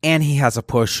 and he has a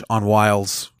push on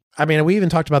Wiles. I mean, we even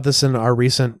talked about this in our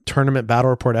recent tournament battle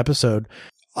report episode.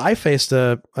 I faced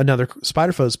another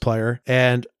Spider-Foes player,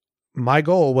 and my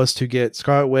goal was to get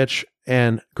Scarlet Witch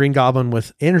and Green Goblin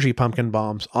with energy pumpkin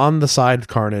bombs on the side of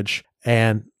Carnage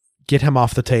and get him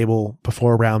off the table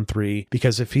before round 3,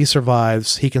 because if he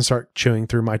survives, he can start chewing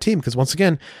through my team. Because once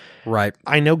again, right,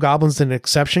 I know Goblin's an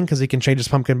exception because he can change his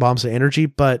pumpkin bombs to energy,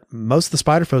 but most of the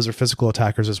Spider-Foes are physical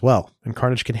attackers as well, and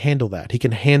Carnage can handle that. He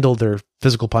can handle their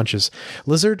physical punches.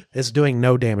 Lizard is doing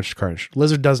no damage to Carnage.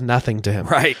 Lizard does nothing to him.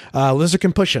 Right. Lizard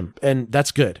can push him, and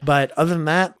that's good. But other than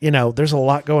that, there's a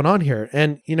lot going on here.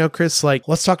 And, Chris, like,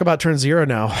 let's talk about turn 0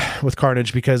 now with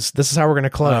Carnage, because this is how we're going to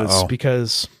close,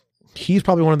 because he's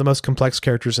probably one of the most complex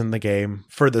characters in the game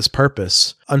for this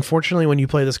purpose. Unfortunately, when you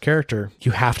play this character,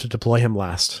 you have to deploy him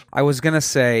last. I was going to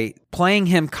say, playing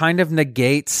him kind of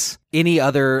negates any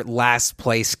other last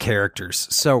place characters.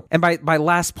 So, and by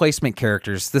last placement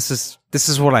characters, this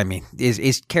is what I mean,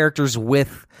 is characters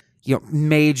with,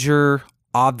 major,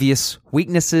 obvious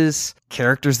weaknesses,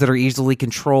 characters that are easily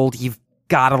controlled. You've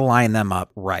got to line them up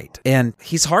right. And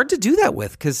he's hard to do that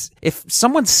with, because if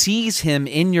someone sees him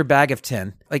in your bag of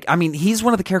 10, he's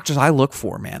one of the characters I look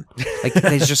for, man. Like,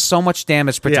 there's just so much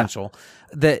damage potential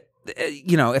that,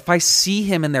 if I see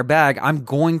him in their bag, I'm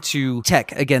going to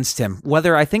tech against him.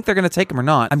 Whether I think they're going to take him or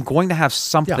not, I'm going to have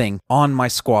something on my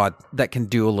squad that can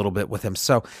do a little bit with him.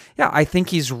 So, I think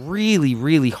he's really,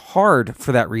 really hard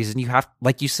for that reason. You have,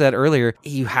 like you said earlier,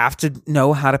 you have to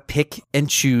know how to pick and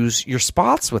choose your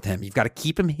spots with him. You've got to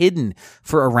keep him hidden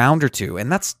for a round or two.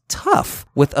 And that's tough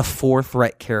with a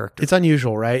 4-threat character. It's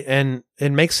unusual, right? And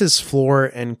it makes his floor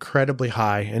incredibly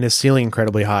high and his ceiling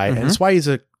incredibly high. And it's why he's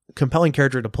a compelling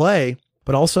character to play,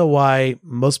 but also why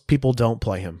most people don't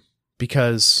play him,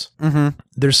 because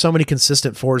there's so many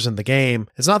consistent 4s in the game.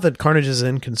 It's not that Carnage is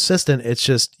inconsistent, it's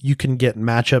just you can get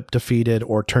matchup defeated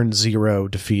or turn 0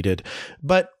 defeated.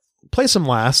 But place him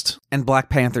last. And Black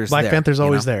Panther's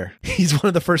always there. He's one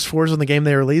of the first 4s in the game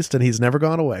they released, and he's never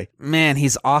gone away. Man,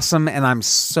 he's awesome, and I'm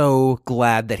so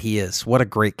glad that he is. What a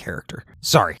great character.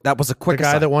 Sorry, that was a quick The guy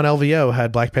aside. that won LVO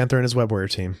had Black Panther in his Web Warrior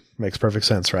team. Makes perfect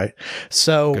sense, right?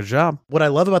 So good job. What I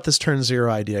love about this turn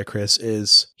 0 idea, Chris,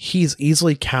 is he's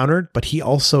easily countered, but he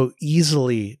also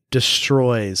easily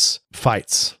destroys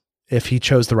fights if he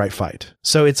chose the right fight.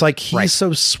 So it's like he's so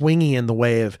swingy in the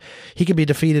way of he can be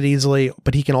defeated easily,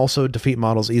 but he can also defeat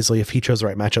models easily if he chose the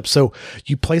right matchup. So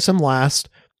you place him last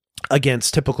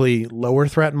against typically lower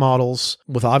threat models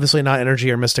with obviously not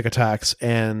energy or mystic attacks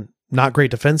and not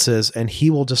great defenses, and he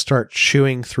will just start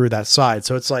chewing through that side.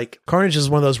 So it's like Carnage is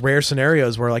one of those rare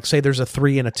scenarios where, like, say there's a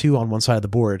 3 and a 2 on one side of the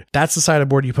board. That's the side of the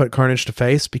board you put Carnage to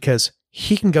face, because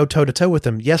he can go toe-to-toe with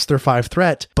them. Yes, they're 5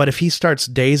 threat, but if he starts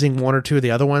dazing 1 or 2 of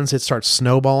the other ones, it starts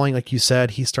snowballing. Like you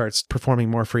said, he starts performing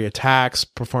more free attacks,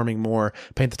 performing more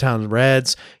paint the town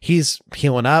reds. He's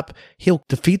healing up. He'll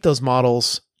defeat those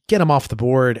models, get them off the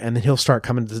board, and then he'll start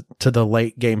coming to the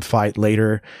late game fight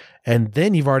later. And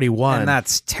then you've already won. And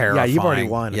that's terrifying. Yeah, you've already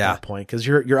won at that point, because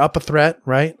you're up a threat,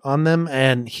 right, on them,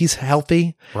 and he's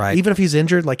healthy. Right. Even if he's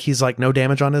injured, like he's like no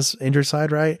damage on his injured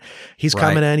side, right? He's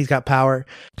coming in, he's got power.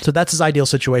 So that's his ideal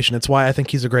situation. It's why I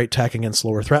think he's a great tech against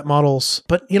lower threat models.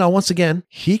 But, once again,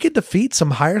 he could defeat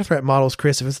some higher threat models,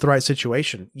 Chris, if it's the right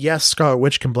situation. Yes, Scarlet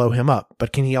Witch can blow him up,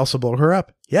 but can he also blow her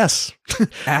up? Yes.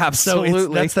 Absolutely. So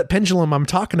that's that pendulum I'm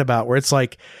talking about, where it's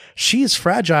like she's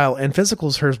fragile and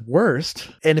physical's her worst.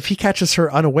 And if he catches her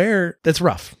unaware, that's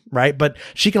rough, right? But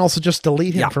she can also just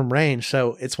delete him from range.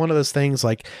 So it's one of those things,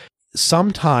 like,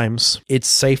 sometimes it's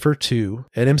safer to,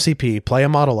 at MCP, play a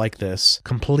model like this,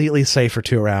 completely safe for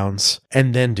 2 rounds,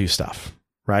 and then do stuff,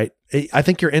 right? I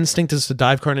think your instinct is to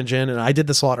dive Carnage in, and I did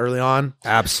this a lot early on.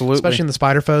 Absolutely. Especially in the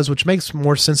Spider-Foes, which makes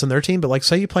more sense in their team. But, like,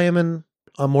 say you play him in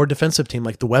a more defensive team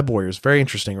like the Web Warriors. Very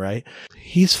interesting, right?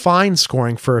 He's fine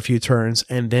scoring for a few turns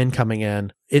and then coming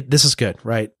in. This is good,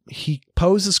 right? He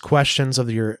poses questions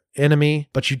of your enemy,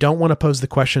 but you don't want to pose the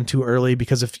question too early,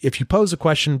 because if you pose a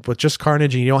question with just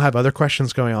Carnage and you don't have other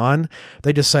questions going on,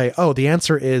 they just say, oh, the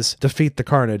answer is defeat the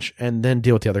Carnage and then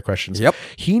deal with the other questions. Yep.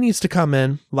 He needs to come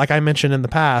in, like I mentioned in the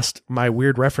past, my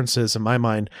weird references in my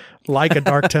mind, like a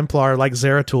Dark Templar, like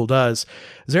Zeratul does.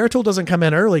 Zeratul doesn't come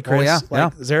in early, Chris.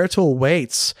 Zeratul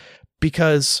waits,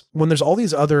 because when there's all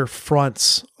these other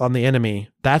fronts on the enemy,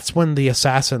 that's when the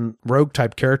assassin rogue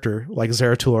type character like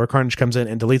Zeratul or Carnage comes in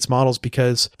and deletes models,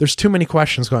 because there's too many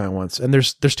questions going on at once and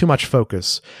there's too much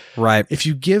focus. Right. If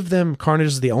you give them Carnage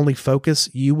as the only focus,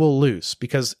 you will lose,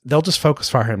 because they'll just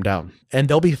focus fire him down. And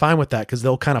they'll be fine with that, because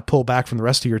they'll kind of pull back from the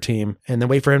rest of your team and then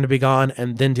wait for him to be gone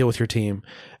and then deal with your team.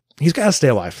 He's got to stay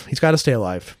alive.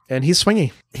 And he's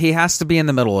swingy. He has to be in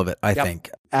the middle of it, I think.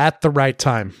 At the right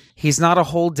time. He's not a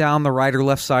hold down the right or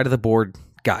left side of the board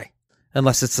guy,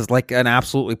 unless it's like an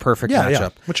absolutely perfect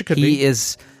matchup. Which it could be. He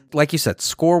is, like you said,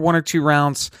 score 1 or 2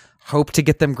 rounds, hope to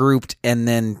get them grouped, and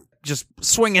then just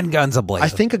swinging guns ablaze. I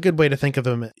think a good way to think of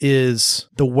him is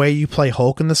the way you play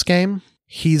Hulk in this game.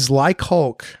 He's like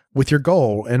Hulk with your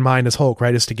goal in mind as Hulk,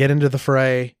 right? Is to get into the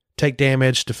fray, take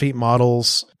damage, defeat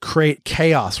models, create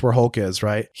chaos where Hulk is,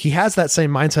 right? He has that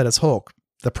same mindset as Hulk.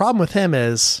 The problem with him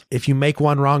is if you make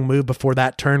one wrong move before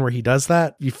that turn where he does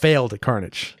that, you failed at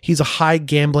Carnage. He's a high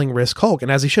gambling risk Hulk, and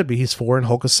as he should be, he's 4 and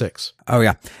Hulk is 6. Oh,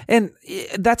 yeah. And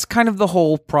that's kind of the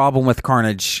whole problem with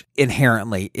Carnage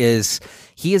inherently, is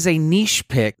he is a niche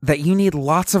pick that you need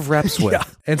lots of reps with. Yeah.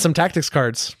 And some tactics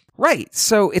cards. Right.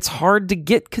 So it's hard to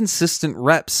get consistent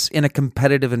reps in a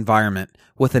competitive environment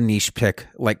with a niche pick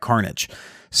like Carnage.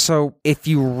 So if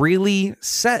you really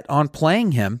set on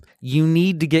playing him, you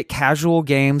need to get casual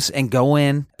games and go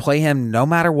in, play him no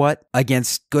matter what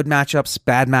against good matchups,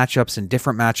 bad matchups, and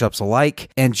different matchups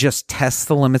alike, and just test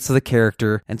the limits of the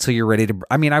character until you're ready to...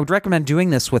 I mean, I would recommend doing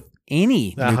this with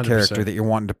any 100%. New character that you're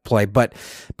wanting to play, but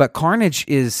Carnage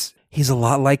is... He's a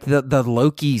lot like the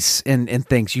Lokis and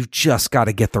things. You've just got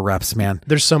to get the reps, man.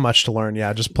 There's so much to learn,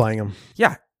 just playing him.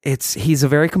 Yeah, he's a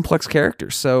very complex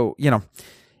character. So,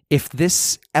 if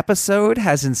this episode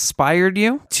has inspired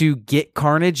you to get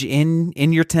Carnage in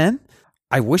your 10,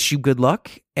 I wish you good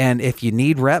luck. And if you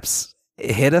need reps,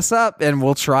 hit us up and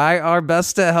we'll try our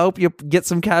best to help you get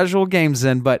some casual games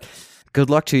in. But good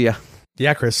luck to you.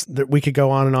 Yeah, Chris, we could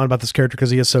go on and on about this character because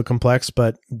he is so complex,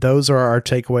 but those are our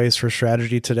takeaways for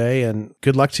strategy today. And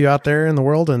good luck to you out there in the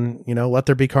world. And, let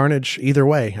there be Carnage either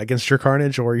way, against your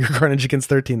Carnage or your Carnage against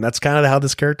their team. That's kind of how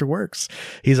this character works.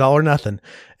 He's all or nothing.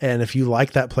 And if you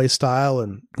like that play style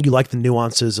and you like the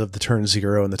nuances of the turn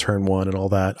 0 and the turn 1 and all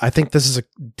that, I think this is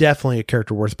definitely a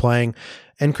character worth playing.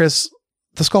 And Chris,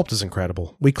 the sculpt is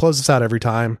incredible. We close this out every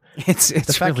time. It's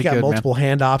the fact really you got good, multiple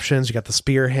hand options. You got the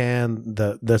spear hand,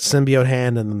 the symbiote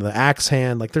hand, and then the axe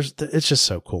hand. Like it's just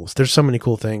so cool. There's so many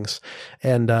cool things,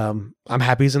 and I'm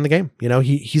happy he's in the game.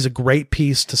 He's a great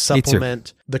piece to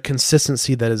supplement the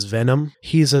consistency that is Venom.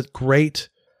 He's a great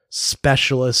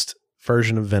specialist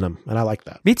version of Venom, and I like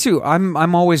that. Me too.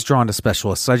 I'm always drawn to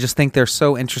specialists. I just think they're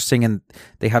so interesting, and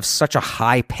they have such a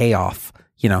high payoff.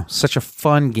 Such a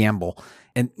fun gamble,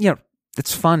 and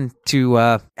it's fun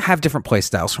to have different play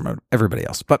styles from everybody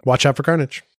else. But watch out for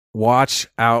Carnage. Watch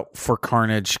out for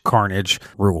Carnage. Carnage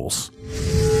rules.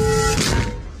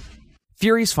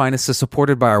 Fury's Finest is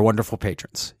supported by our wonderful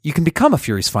patrons. You can become a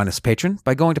Fury's Finest patron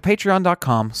by going to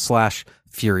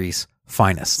patreon.com/Fury's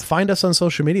Finest. Find us on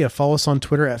social media. Follow us on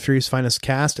Twitter at Fury's Finest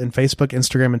Cast and Facebook,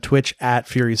 Instagram, and Twitch at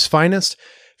Fury's Finest.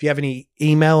 If you have any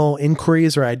email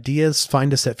inquiries or ideas,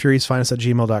 find us at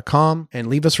furiousfinest@gmail.com and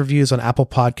leave us reviews on Apple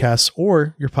Podcasts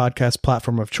or your podcast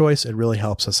platform of choice. It really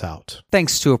helps us out.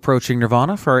 Thanks to Approaching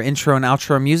Nirvana for our intro and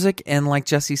outro music. And like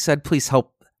Jesse said, please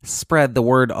help spread the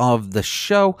word of the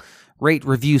show. Rate,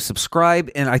 review, subscribe.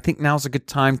 And I think now's a good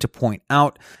time to point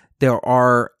out there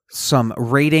are some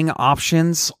rating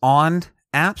options on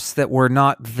apps that were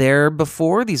not there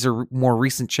before. These are more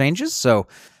recent changes. So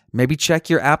maybe check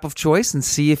your app of choice and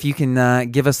see if you can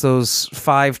give us those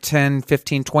 5, 10,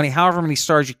 15, 20, however many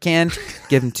stars you can.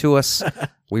 Give them to us.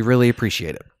 We really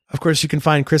appreciate it. Of course, you can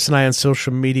find Chris and I on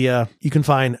social media. You can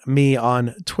find me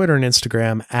on Twitter and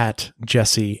Instagram at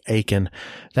Jesse Aiken.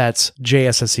 That's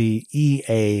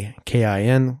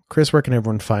JSSEEAKIN. Chris, where can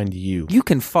everyone find you? You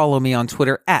can follow me on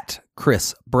Twitter at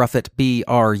Chris Bruffett, BRUFFETT,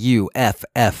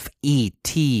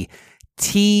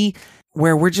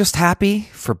 where we're just happy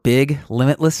for big,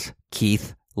 limitless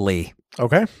Keith Lee.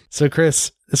 Okay. So,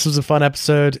 Chris, this was a fun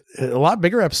episode, a lot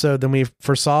bigger episode than we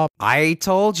foresaw. I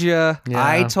told you. Yeah.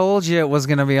 I told you it was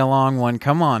going to be a long one.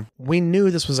 Come on. We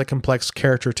knew this was a complex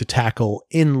character to tackle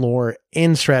in lore,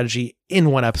 in strategy,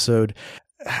 in one episode.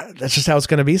 That's just how it's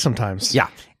going to be sometimes. Yeah.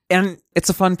 And it's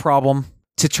a fun problem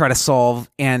to try to solve.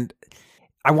 And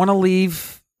I want to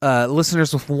leave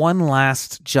listeners with one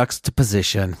last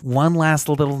juxtaposition, one last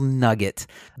little nugget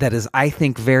that is, I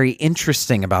think, very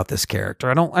interesting about this character.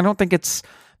 I don't think it's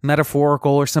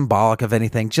metaphorical or symbolic of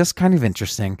anything, just kind of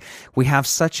interesting. We have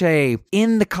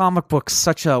in the comic books,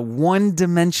 such a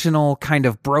one-dimensional kind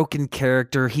of broken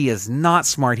character. He is not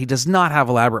smart. He does not have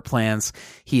elaborate plans.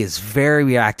 He is very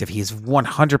reactive. He is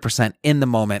 100% in the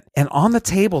moment. And on the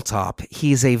tabletop,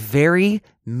 he is a very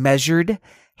measured,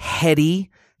 heady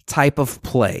type of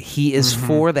play. He is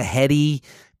for the heady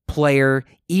player,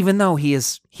 even though he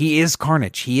is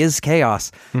Carnage, he is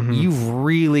chaos. You've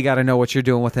really got to know what you're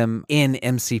doing with him in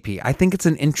MCP. I think it's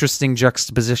an interesting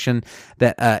juxtaposition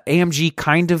that AMG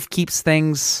kind of keeps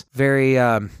things very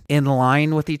in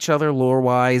line with each other lore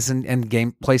wise and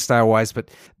game play style wise, but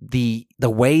the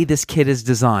way this kid is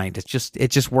designed, it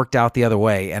just worked out the other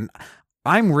way, and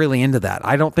I'm really into that.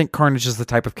 I don't think Carnage is the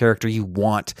type of character you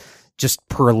want just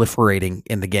proliferating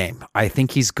in the game. I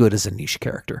think he's good as a niche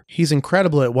character. He's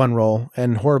incredible at one role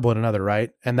and horrible at another,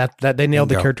 right? And that they nailed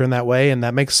the character in that way, and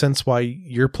that makes sense why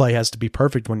your play has to be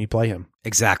perfect when you play him.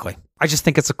 Exactly. I just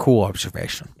think it's a cool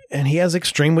observation. And he has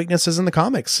extreme weaknesses in the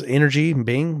comics, energy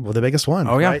being the biggest one.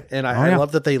 Oh, yeah. Right? And I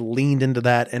love that they leaned into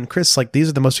that. And Chris, these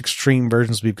are the most extreme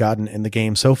versions we've gotten in the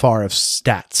game so far of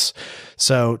stats.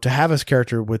 So to have his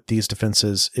character with these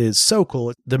defenses is so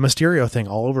cool. The Mysterio thing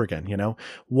all over again,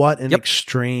 What an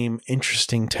extreme,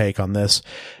 interesting take on this.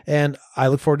 And I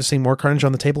look forward to seeing more Carnage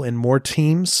on the table in more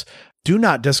teams. Do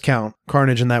not discount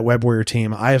Carnage in that Web Warrior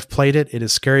team. I have played it. It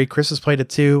is scary. Chris has played it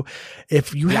too.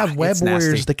 If you have Web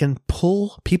Warriors that can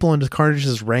pull people into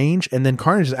Carnage's range, and then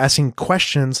Carnage is asking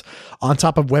questions on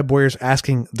top of Web Warriors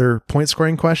asking their point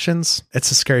scoring questions,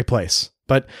 it's a scary place.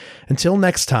 But until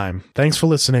next time, thanks for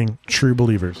listening, true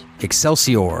believers.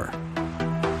 Excelsior.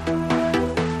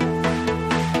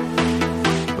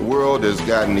 The world has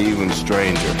gotten even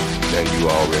stranger than you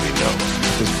already know.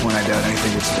 At this point, I doubt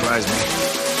anything would surprise me.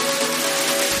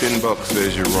 $10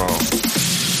 says you're wrong.